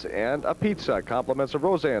Centers, and a pizza, compliments of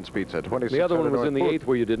Roseanne's Pizza, 2600 The other one was in the North 8th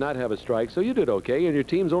where you did not have a strike, so you did okay, and your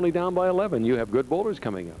team's only down by 11. You have good bowlers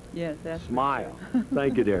coming up. Yes, that's Smile.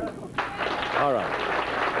 Thank you, dear. All right.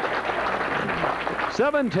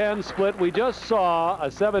 7-10 split. We just saw a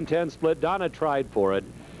 7-10 split. Donna tried for it,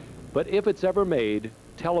 but if it's ever made,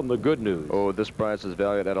 tell them the good news. Oh, this prize is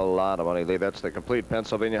valued at a lot of money, Lee. That's the complete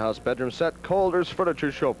Pennsylvania House bedroom set, Colders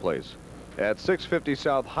Furniture Showplace at 650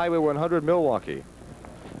 South Highway 100, Milwaukee.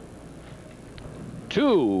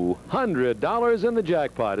 $200 in the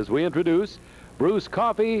jackpot as we introduce Bruce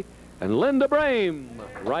Coffey and Linda Brame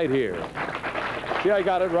right here. See, I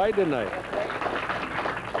got it right, didn't I?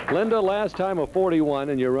 Linda, last time a 41,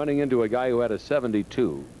 and you're running into a guy who had a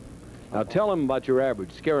 72. Now tell him about your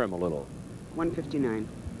average. Scare him a little. 159.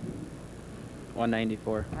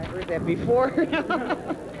 194. I heard that before.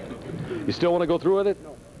 You still want to go through with it?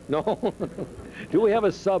 No. No? Do we have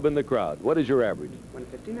a sub in the crowd? What is your average?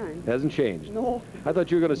 159. Hasn't changed. No. I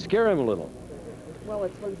thought you were going to scare him a little. Well,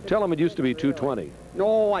 it's 159. Tell him it used to be 220.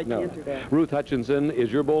 No, I can't do that. Ruth Hutchinson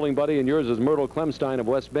is your bowling buddy, and yours is Myrtle Clemstein of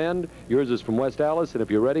West Bend. Yours is from West Allis, and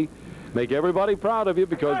if you're ready, make everybody proud of you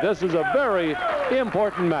because this is a very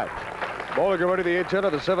important match. Bowler ready, the 8-10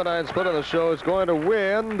 of the 7-9 split on the show is going to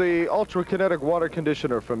win the Ultra Kinetic Water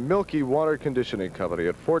Conditioner from Milky Water Conditioning Company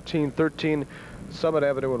at 1413 Summit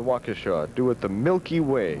Avenue in Waukesha. Do it the Milky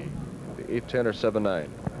Way, the 8-10 or 7-9.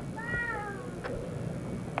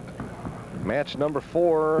 Match number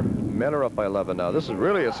 4. Men are up by 11 now. This is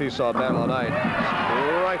really a seesaw battle tonight.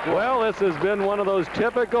 Right. Well, this has been one of those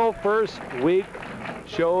typical first week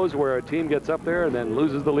shows where a team gets up there and then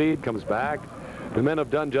loses the lead, comes back. The men have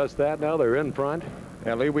done just that. Now they're in front.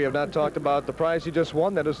 And Lee, we have not talked about the prize you just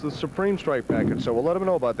won. That is the Supreme Strike package. So we'll let them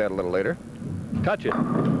know about that a little later. Touch it.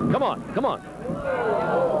 Come on. Come on.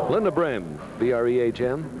 Linda Brame,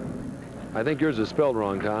 B-R-E-H-M. I think yours is spelled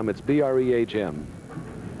wrong, Tom. It's B-R-E-H-M.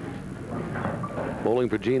 Bowling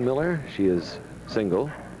for Jean Miller. She is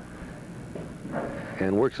single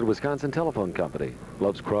and works at Wisconsin Telephone Company.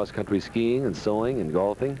 Loves cross-country skiing and sewing and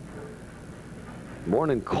golfing.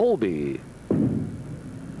 Born in Colby.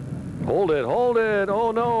 Hold it, hold it.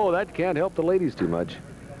 Oh, no, that can't help the ladies too much.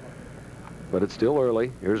 But it's still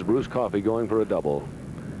early. Here's Bruce Coffey going for a double.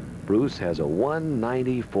 Bruce has a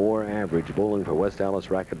 194 average bowling for West Allis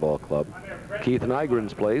Raquetball Club. Keith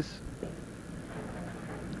Nygren's place.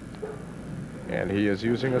 And he is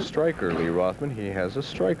using a striker, Lee Rothman. He has a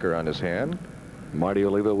striker on his hand. Marty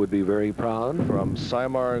Oliva would be very proud. From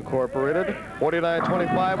Cymar Incorporated.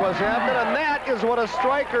 49-25 was happening, and that is what a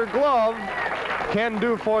striker glove can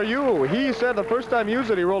do for you. He said the first time he used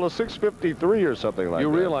it, he rolled a 653 or something like that.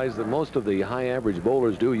 You realize that most of the high average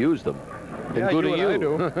bowlers do use them, including you.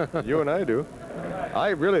 And I do. You and I do.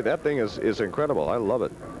 That thing is incredible. I love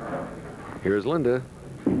it. Here's Linda.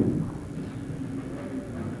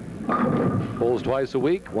 Bowls twice a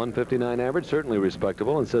week, 159 average, certainly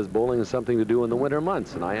respectable, and says bowling is something to do in the winter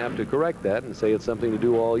months. And I have to correct that and say it's something to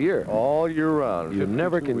do all year. All year round. You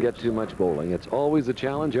never can get too much bowling. It's always a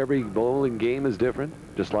challenge. Every bowling game is different,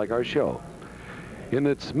 just like our show. In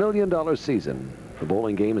its $1 million season, the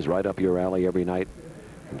bowling game is right up your alley every night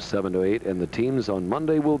from 7 to 8, and the teams on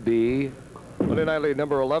Monday will be Monday Night League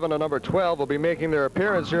number 11 and number 12 will be making their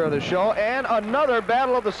appearance here on the show. And another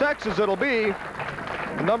battle of the sexes it'll be.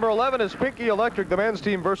 Number 11 is Pinky Electric, the men's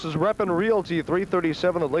team, versus Reppin' Realty,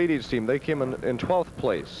 337, the ladies' team. They came in 12th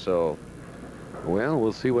place, so. Well,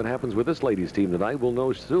 we'll see what happens with this ladies' team tonight. We'll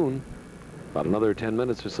know soon. About another 10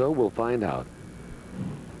 minutes or so, we'll find out.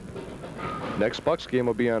 Next Bucks game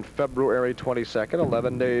will be on February 22nd,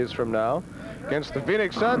 11 days from now, against the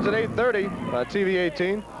Phoenix Suns at 8:30 on TV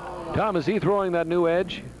 18. Tom, is he throwing that new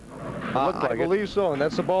edge? I believe so, and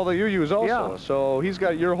that's the ball that you use also. Yeah. So he's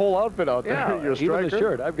got your whole outfit out there. Yeah, your striker. even the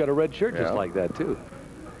shirt. I've got a red shirt just like that, too.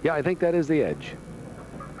 Yeah, I think that is the edge.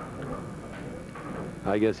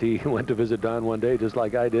 I guess he went to visit Don one day just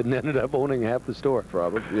like I did and ended up owning half the store.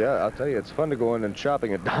 Probably. Yeah, I'll tell you, it's fun to go in and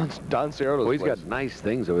shopping at Don Ciardo's Well, he's place. got nice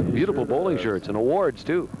things, beautiful bowling shirts and awards,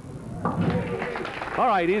 too. All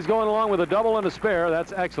right, he's going along with a double and a spare.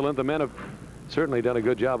 That's excellent. The men have certainly done a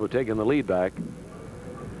good job of taking the lead back.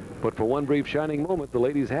 But for one brief shining moment, the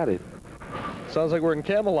ladies had it. Sounds like we're in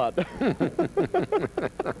Camelot.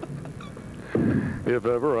 If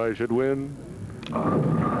ever I should win.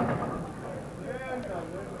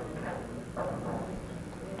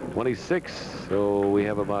 .26, so we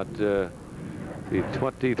have about the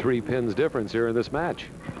 23 pins difference here in this match.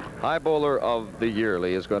 High bowler of the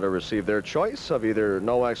yearly is going to receive their choice of either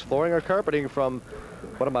no-wax flooring or carpeting from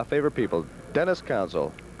one of my favorite people, Dennis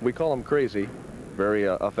Council. We call him Crazy, very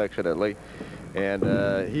affectionately.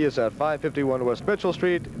 And he is at 551 West Mitchell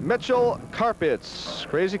Street. Mitchell Carpets,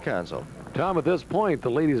 Crazy Council. Tom, at this point,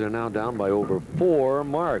 the ladies are now down by over 4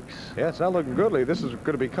 marks. Yeah, it's not looking goodly. This is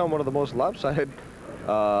going to become one of the most lopsided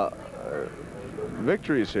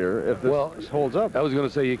victories here if this holds up. I was going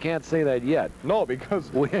to say, you can't say that yet. No,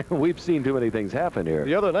 because we've seen too many things happen here.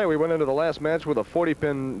 The other night we went into the last match with a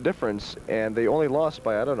 40-pin difference, and they only lost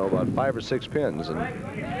by, I don't know, about 5 or 6 pins. And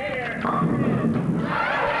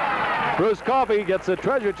Bruce Coffey gets a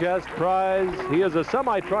treasure chest prize. He is a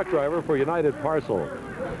semi-truck driver for United Parcel.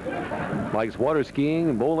 Likes water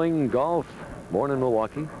skiing, bowling, golf. Born in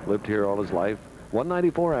Milwaukee, lived here all his life.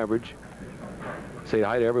 194 average. Say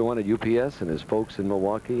hi to everyone at UPS and his folks in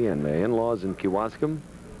Milwaukee and the in-laws in Kewaskum.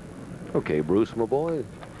 Okay, Bruce, my boy.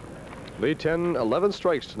 Lee 11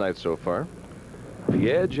 strikes tonight so far.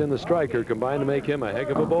 The edge and the striker combined to make him a heck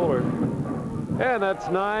of a bowler. And that's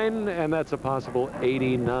 9, and that's a possible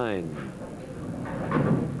 89.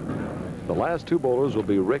 The last 2 bowlers will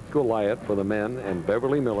be Rick Goliath for the men and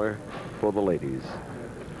Beverly Miller for the ladies.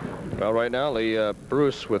 Well, right now, Lee,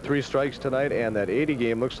 Bruce with 3 strikes tonight, and that 80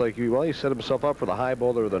 game looks like he set himself up for the high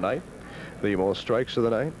bowler of the night, the most strikes of the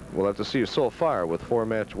night. We'll have to see so far with one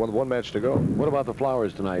match to go. What about the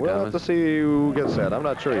Flowers tonight, We'll Thomas? have to see who gets that. I'm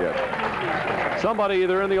not sure yet. Somebody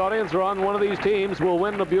either in the audience or on one of these teams will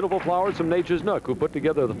win the beautiful flowers from Nature's Nook, who put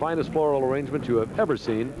together the finest floral arrangement you have ever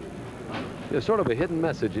seen. There's sort of a hidden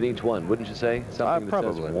message in each one, wouldn't you say? Something that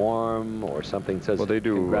says warm, or something that says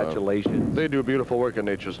congratulations. They do beautiful work in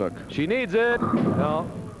Nature's Nook. She needs it.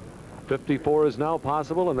 No. 54 is now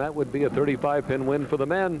possible, and that would be a 35-pin win for the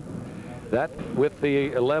men. That with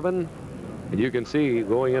the 11, and you can see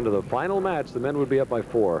going into the final match, the men would be up by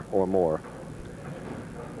 4 or more.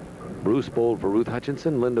 Bruce bowled for Ruth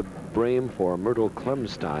Hutchinson, Linda Brame for Myrtle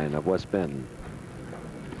Clemstein of West Bend.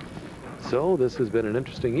 So this has been an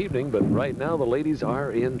interesting evening, but right now the ladies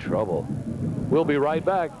are in trouble. We'll be right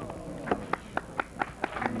back.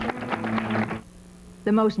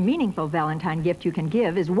 The most meaningful Valentine gift you can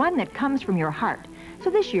give is one that comes from your heart. So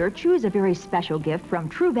this year, choose a very special gift from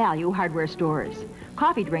True Value hardware stores.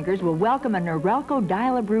 Coffee drinkers will welcome a Norelco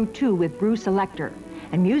Dial-A-Brew 2 with Brew Selector.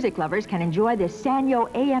 And music lovers can enjoy this Sanyo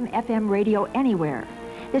AM/FM radio anywhere.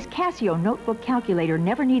 This Casio notebook calculator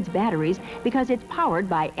never needs batteries because it's powered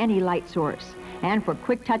by any light source. And for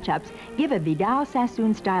quick touch-ups, give a Vidal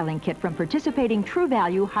Sassoon styling kit from participating True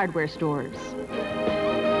Value hardware stores.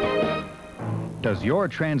 Does your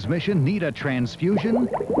transmission need a transfusion?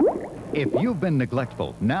 If you've been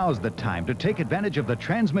neglectful, now's the time to take advantage of the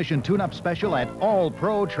transmission tune-up special at All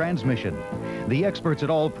Pro Transmission. The experts at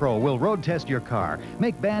All Pro will road test your car,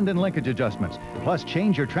 make band and linkage adjustments, plus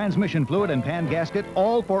change your transmission fluid and pan gasket,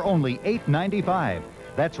 all for only $8.95.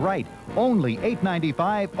 That's right, only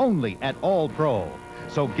 $8.95, only at All Pro.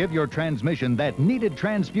 So give your transmission that needed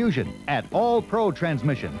transfusion at All Pro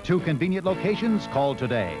Transmission. 2 convenient locations. Call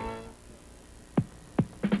today.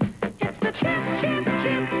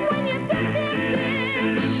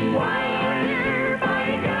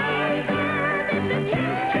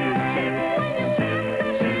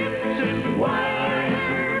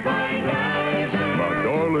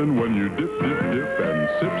 When you dip, dip, dip and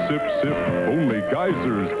sip, sip, sip. Only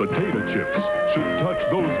Geyser's potato chips should touch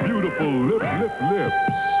those beautiful lips.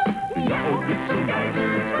 The apple dips and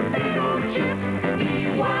Geyser's potato chips.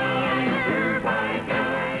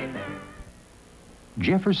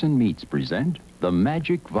 Jefferson Meats present The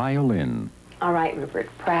Magic Violin. All right, Rupert,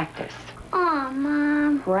 practice. Aw,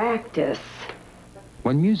 Mom. Practice.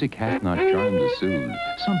 When music hath not charm to soothe,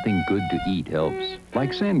 something good to eat helps,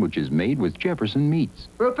 like sandwiches made with Jefferson Meats.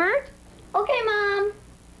 Rupert? Okay, Mom.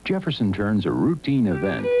 Jefferson turns a routine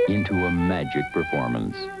event into a magic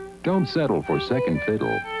performance. Don't settle for second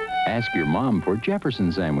fiddle. Ask your mom for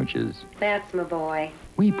Jefferson sandwiches. That's my boy.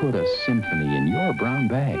 We put a symphony in your brown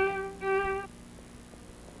bag.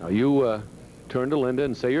 Now you turn to Linda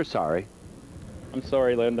and say you're sorry. I'm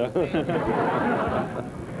sorry, Linda.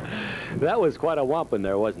 That was quite a whomping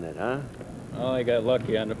there, wasn't it, huh? Oh, I got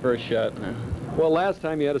lucky on the first shot. Well, last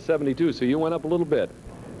time you had a 72, so you went up a little bit.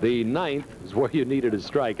 The 9th is where you needed a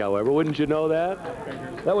strike, however. Wouldn't you know that?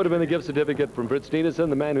 That would have been a gift certificate from Fritz Steenison,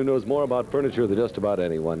 the man who knows more about furniture than just about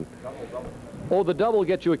anyone. Oh, the double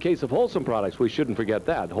gets you a case of Wholesome products. We shouldn't forget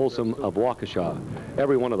that. Wholesome of Waukesha.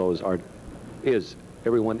 Every one of those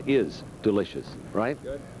everyone is delicious, right?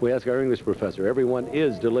 Good. We ask our English professor. Everyone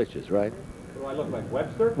is delicious, right? Do I look like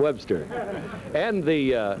Webster? Webster. And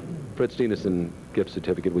the Fritz Steenison gift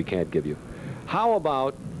certificate we can't give you. How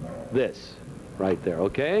about this right there,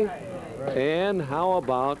 okay? And how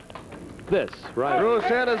about this, right? Drew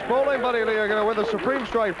Santa's Bowling Buddy Lee are going to win the Supreme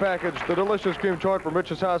Strike Package, the delicious cream tart from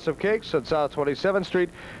Rich's House of Cakes at South 27th Street.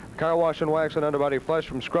 Car wash and wax and underbody flush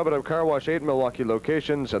from Scrub It Up Car Wash, 8 Milwaukee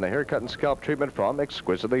locations, and the haircut and scalp treatment from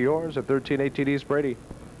Exquisitely Yours at 1318 East Brady.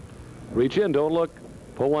 Reach in, don't look.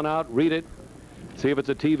 Pull one out, read it. See if it's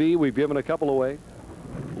a TV. We've given a couple away.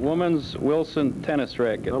 Woman's Wilson tennis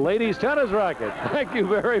racket. The ladies' tennis racket. Thank you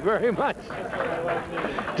very, very much.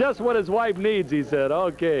 Just what his wife needs, he said.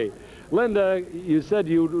 Okay. Linda, you said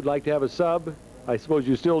you'd like to have a sub. I suppose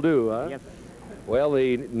you still do, huh? Yes. Well,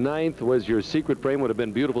 the 9th was your secret frame. Would have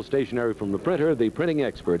been beautiful stationery from the printer, the printing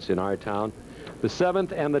experts in our town. The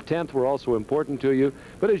 7th and the 10th were also important to you.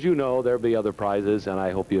 But as you know, there'll be other prizes, and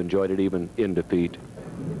I hope you enjoyed it even in defeat.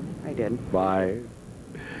 I did. By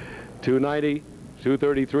 290,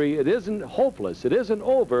 233. It isn't hopeless. It isn't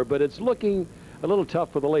over, but it's looking a little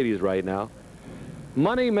tough for the ladies right now.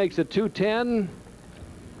 Money makes it 210.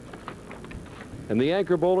 And the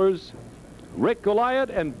anchor bowlers, Rick Goliath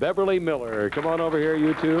and Beverly Miller. Come on over here,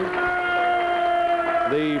 you two.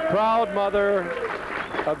 The proud mother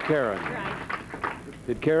of Karen.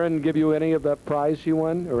 Did Karen give you any of that prize she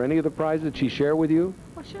won, or any of the prizes? Did she share with you?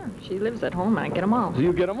 Well, sure. She lives at home. I get them all.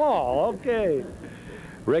 You get them all. Okay.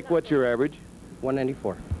 Rick, what's your average?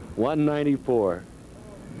 194. 194.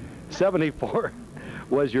 74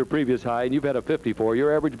 was your previous high, and you've had a 54.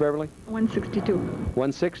 Your average, Beverly? 162.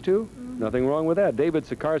 162? Nothing wrong with that. David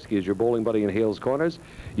Sikarsky is your bowling buddy in Hales Corners.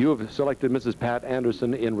 You have selected Mrs. Pat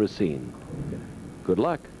Anderson in Racine. Good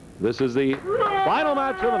luck. This is the final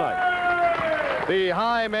match of the night. The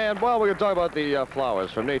high man, well, we're going to talk about the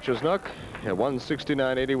flowers from Nature's Nook at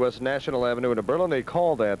 16980 West National Avenue in Berlin. They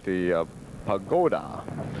call that the Pagoda.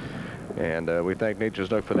 And we thank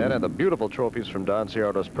Nature's Nook for that, and the beautiful trophies from Don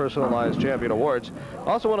Ciardo's Personalized Champion Awards.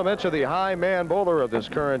 Also want to mention the high man bowler of this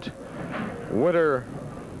current winter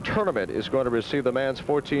tournament is going to receive the man's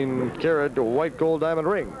 14-karat white gold diamond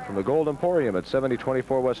ring from the Gold Emporium at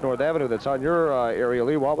 7024 West North Avenue. That's on your area,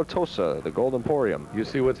 Lee, Wauwatosa, the Gold Emporium. You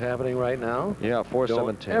see what's happening right now? Yeah, 4-7-10.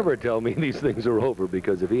 Don't ever tell me these things are over,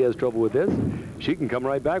 because if he has trouble with this, she can come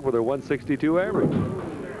right back with her 162 average.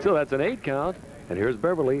 So that's an 8 count. And here's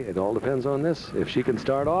Beverly. It all depends on this. If she can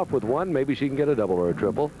start off with 1, maybe she can get a double or a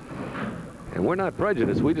triple. And we're not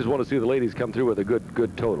prejudiced. We just want to see the ladies come through with a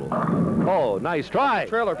good total. Oh, nice try.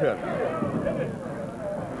 Trailer pin.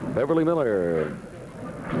 Beverly Miller.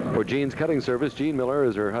 For Jean's Cutting Service, Jean Miller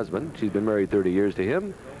is her husband. She's been married 30 years to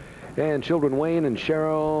him. And children Wayne and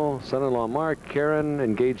Cheryl, son-in-law Mark, Karen,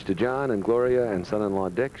 engaged to John and Gloria, and son-in-law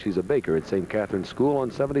Dick. She's a baker at St. Catherine's School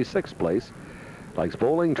on 76th Place. Likes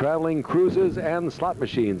bowling, traveling, cruises, and slot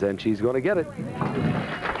machines, and she's going to get it.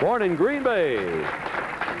 Born in Green Bay.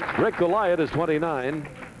 Rick Goliath is 29,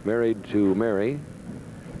 married to Mary,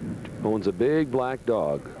 owns a big black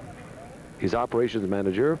dog. He's operations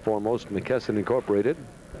manager for Most McKesson Incorporated,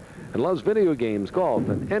 and loves video games, golf,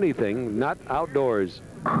 and anything not outdoors.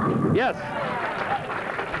 Yes!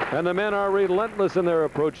 And the men are relentless in their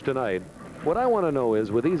approach tonight. What I want to know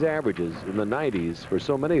is, with these averages in the 90s for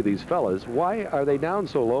so many of these fellas, why are they down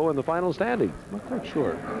so low in the final standings? Not quite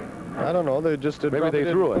sure. I don't know. They just did. Maybe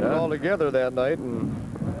they threw it, huh? All together that night. And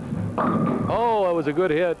oh, that was a good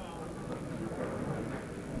hit.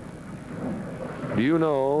 Do you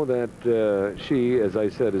know that she, as I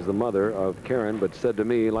said, is the mother of Karen, but said to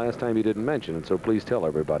me last time you didn't mention it, so please tell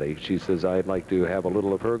everybody. She says, I'd like to have a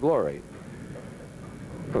little of her glory.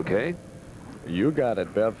 Okay? You got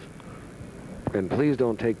it, Bev. And please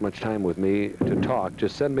don't take much time with me to talk.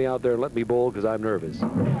 Just send me out there and let me bowl because I'm nervous.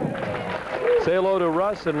 Say hello to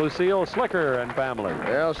Russ and Lucille Slicker and family.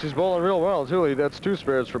 Yeah, she's bowling real well, too. That's 2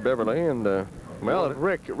 spares for Beverly, and, well,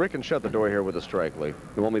 Rick can shut the door here with a strike, Lee.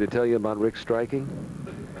 You want me to tell you about Rick striking?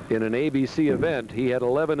 In an ABC event, he had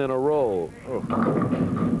 11 in a row. Oh.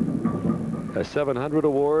 A 700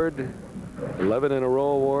 award, 11 in a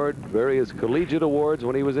row award, various collegiate awards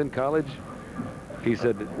when he was in college. He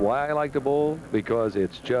said, why I like to bowl? Because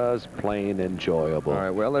it's just plain enjoyable. All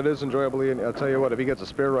right, well, it is enjoyable. And I'll tell you what, if he gets a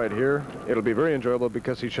spare right here, it'll be very enjoyable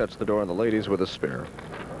because he shuts the door on the ladies with a spare.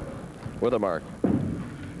 With a mark.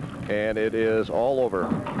 And it is all over.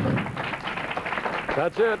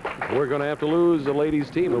 That's it. We're going to have to lose the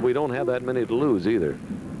ladies' team, but we don't have that many to lose either.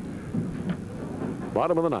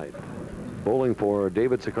 Bottom of the ninth. Bowling for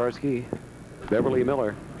David Sikorsky, Beverly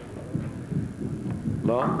Miller.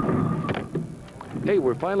 Low. Hey,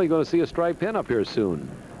 we're finally going to see a striped pin up here soon.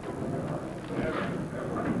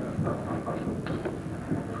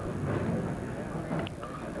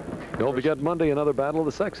 Don't forget Monday, another battle of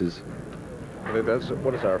the sexes. That's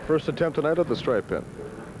what is our first attempt tonight at the stripe pin.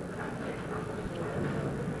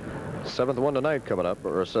 7th one tonight coming up,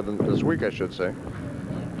 or 7th this week, I should say.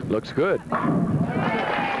 Looks good.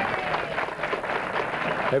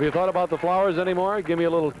 Have you thought about the flowers anymore? Give me a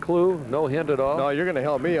little clue. No hint at all. No, you're going to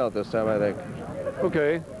help me out this time, I think.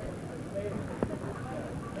 Okay.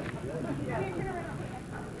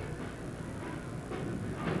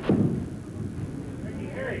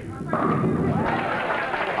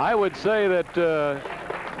 I would say that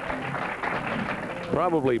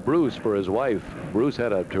probably Bruce for his wife. Bruce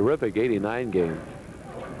had a terrific 89 game.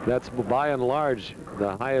 That's by and large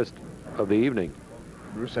the highest of the evening.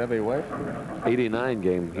 Bruce have a wife? 89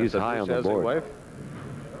 game. He's high on the board. Bruce has a wife?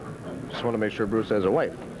 Just want to make sure Bruce has a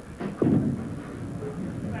wife.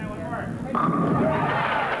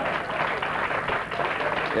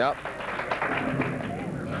 Yep.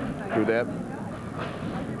 Do that.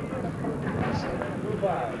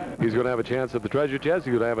 He's going to have a chance at the treasure chest.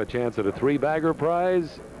 He's going to have a chance at a 3-bagger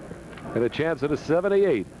prize and a chance at a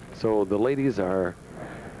 78. So the ladies are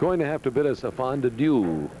going to have to bid us a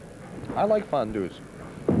fondue. I like fondues.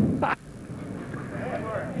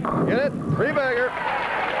 Get it? 3-bagger.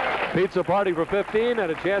 Pizza party for 15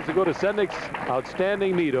 and a chance to go to Sendik's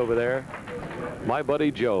outstanding meat over there. My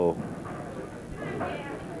buddy Joe.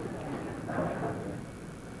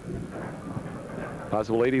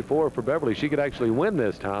 Possible 84 for Beverly. She could actually win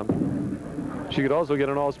this, Tom. She could also get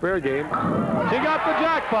an all-spare game. She got the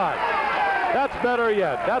jackpot. That's better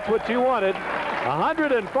yet. That's what she wanted.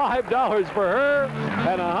 $105 for her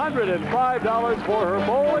and $105 for her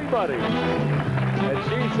bowling buddy. And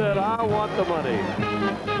she said, I want the money.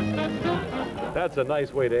 That's a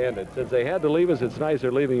nice way to end it. Since they had to leave us, it's nice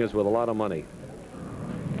they're leaving us with a lot of money.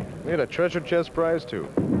 We had a treasure chest prize, too.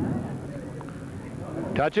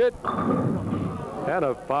 Touch it. And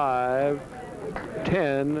a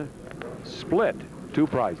 5-10 split. 2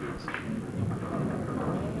 prizes.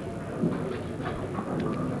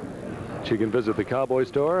 She can visit the Cowboy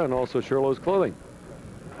store and also Sherlow's Clothing.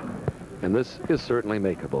 And this is certainly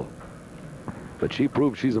makeable. But she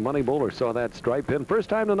proved she's a money bowler. Saw that stripe pin first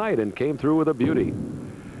time tonight and came through with a beauty.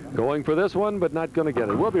 Going for this one, but not going to get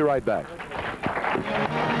it. We'll be right back.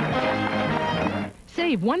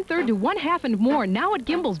 Save 1/3 to 1/2 and more now at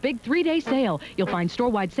Gimbel's big 3-day sale. You'll find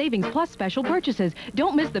store-wide savings plus special purchases.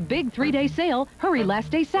 Don't miss the big 3-day sale. Hurry last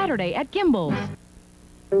day Saturday at Gimbel's.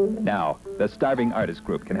 Now, the Starving Artist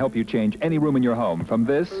Group can help you change any room in your home from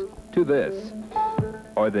this to this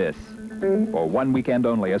or this. For one weekend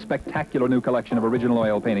only, a spectacular new collection of original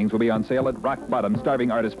oil paintings will be on sale at rock-bottom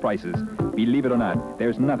Starving Artist prices. Believe it or not,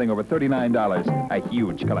 there's nothing over $39. A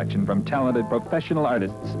huge collection from talented professional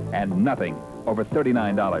artists and nothing over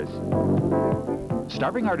 $39.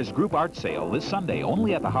 Starving Artist Group Art Sale this Sunday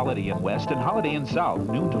only at the Holiday Inn West and Holiday Inn South,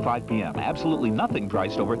 noon to 5 p.m. Absolutely nothing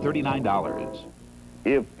priced over $39.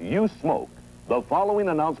 If you smoke, the following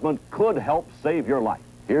announcement could help save your life.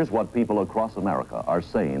 Here's what people across America are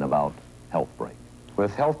saying about Health Break.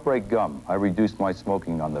 With Health Break gum, I reduced my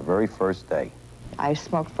smoking on the very first day. I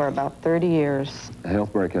smoked for about 30 years.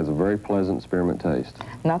 Health Break has a very pleasant spearmint taste.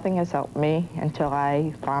 Nothing has helped me until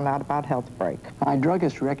I found out about Health Break. My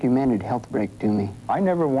druggist recommended Health Break to me. I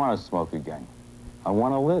never want to smoke again. I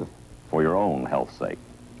want to live. For your own health's sake,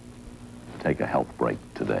 take a Health Break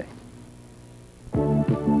today.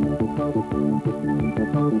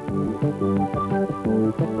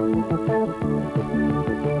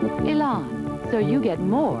 Elan, so you get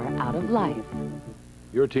more out of life.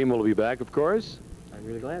 Your team will be back, of course. I'm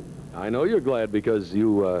really glad. I know you're glad because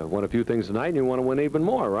you won a few things tonight and you want to win even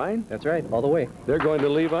more, right? That's right, all the way. They're going to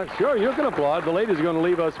leave us. Sure, you can applaud. The ladies are going to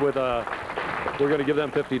leave us with we're going to give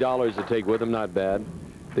them $50 to take with them. Not bad.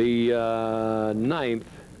 The ninth,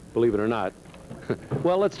 believe it or not.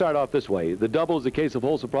 Well, let's start off this way. The double is a case of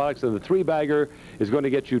wholesale products, and the three-bagger is going to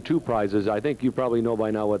get you 2 prizes. I think you probably know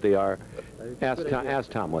by now what they are. Ask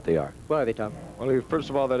Tom what they are. What are they, Tom? Well, first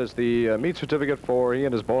of all, that is the meat certificate for he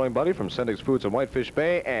and his bowling buddy from Sendix Foods in Whitefish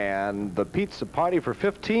Bay, and the pizza party for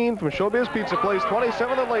 15 from Showbiz Pizza Place,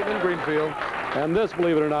 27th and Layton in Greenfield. And this,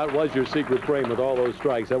 believe it or not, was your secret frame with all those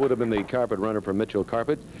strikes. That would have been the carpet runner from Mitchell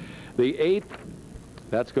Carpet. The 8th,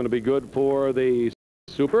 that's going to be good for the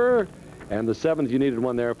Super. And the 7th, you needed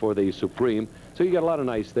one there for the Supreme. So you got a lot of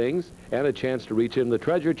nice things and a chance to reach in the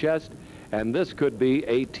treasure chest. And this could be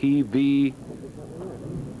a TV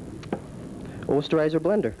Osterizer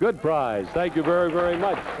blender. Good prize. Thank you very, very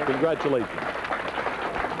much. Congratulations.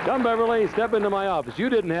 Come, Beverly, step into my office. You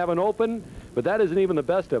didn't have an open, but that isn't even the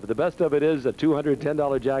best of it. The best of it is a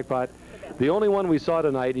 $210 jackpot. The only one we saw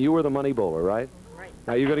tonight, you were the money bowler, right? Right.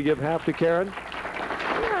 Now, you're going to give half to Karen?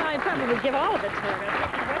 Yeah, I'd probably give all of it to her.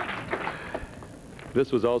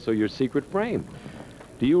 This was also your secret frame.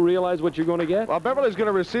 Do you realize what you're going to get? Well, Beverly's going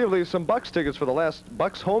to receive some Bucks tickets for the last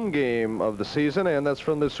Bucks home game of the season, and that's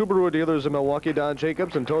from the Subaru dealers in Milwaukee, Don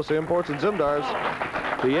Jacobs, and Tosa Imports and Zimdars.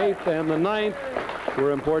 The 8th and the 9th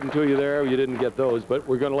were important to you there. You didn't get those, but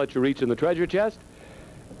we're going to let you reach in the treasure chest.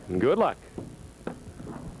 And good luck.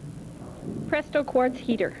 Presto Quartz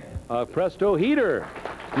heater. A Presto heater.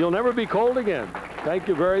 You'll never be cold again. Thank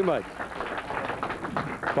you very much.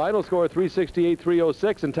 Final score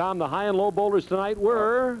 368-306. And Tom, the high and low bowlers tonight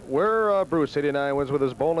were? Bruce, 89, wins with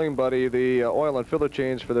his bowling buddy the oil and filter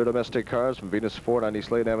change for their domestic cars from Venus Ford on East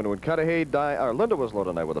Layton Avenue in Cudahy. Linda was low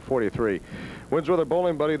tonight with a 43. Wins with her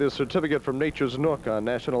bowling buddy the certificate from Nature's Nook on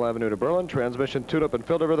National Avenue to Berlin. Transmission, tune-up, and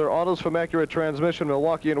filter with their autos from Accurate Transmission,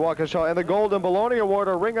 Milwaukee and Waukesha. And the Golden Bologna Award,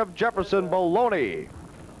 a Ring of Jefferson Bologna.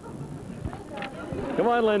 Come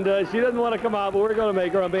on, Linda. She doesn't want to come out, but we're going to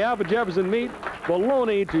make her. On behalf of Jefferson Meat,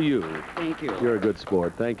 bologna to you. Thank you. You're a good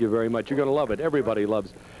sport. Thank you very much. You're going to love it. Everybody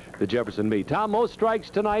loves the Jefferson Meat. Tom, most strikes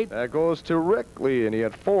tonight? That goes to Rick Lee, and he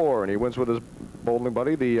had 4, and he wins with his bowling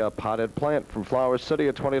buddy, the Potted Plant from Flower City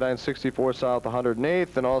at 2964 South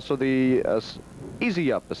 108th, and also the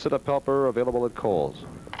Easy Up, a sit-up helper available at Kohl's.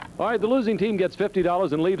 All right, the losing team gets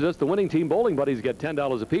 $50 and leaves us. The winning team bowling buddies get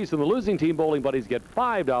 $10 apiece, and the losing team bowling buddies get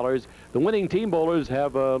 $5. The winning team bowlers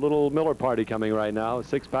have a little Miller party coming right now.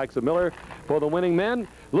 6 packs of Miller for the winning men.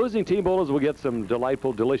 Losing team bowlers will get some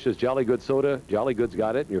delightful, delicious Jolly Good soda. Jolly Good's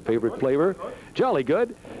got it, your favorite flavor. Jolly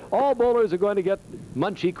Good. All bowlers are going to get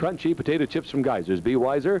munchy, crunchy potato chips from Geysers. Be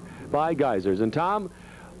wiser, buy Geysers. And Tom,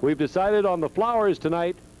 we've decided on the flowers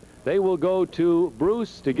tonight. They will go to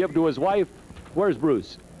Bruce to give to his wife. Where's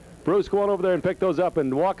Bruce? Bruce, go on over there and pick those up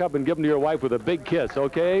and walk up and give them to your wife with a big kiss,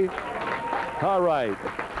 okay? All right.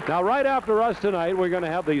 Now, right after us tonight, we're going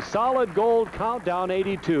to have the Solid Gold Countdown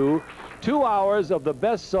 82, 2 hours of the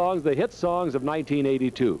best songs, the hit songs of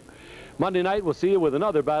 1982. Monday night, we'll see you with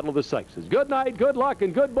another Battle of the Sexes. Good night, good luck,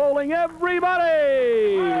 and good bowling,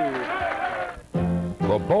 everybody!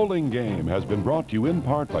 The bowling game has been brought to you in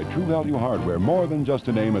part by True Value Hardware. More than just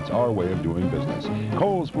a name, it's our way of doing business.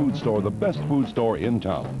 Kohl's Food Store, the best food store in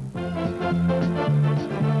town.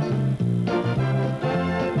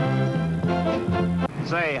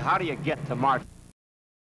 Say, how do you get to Mark?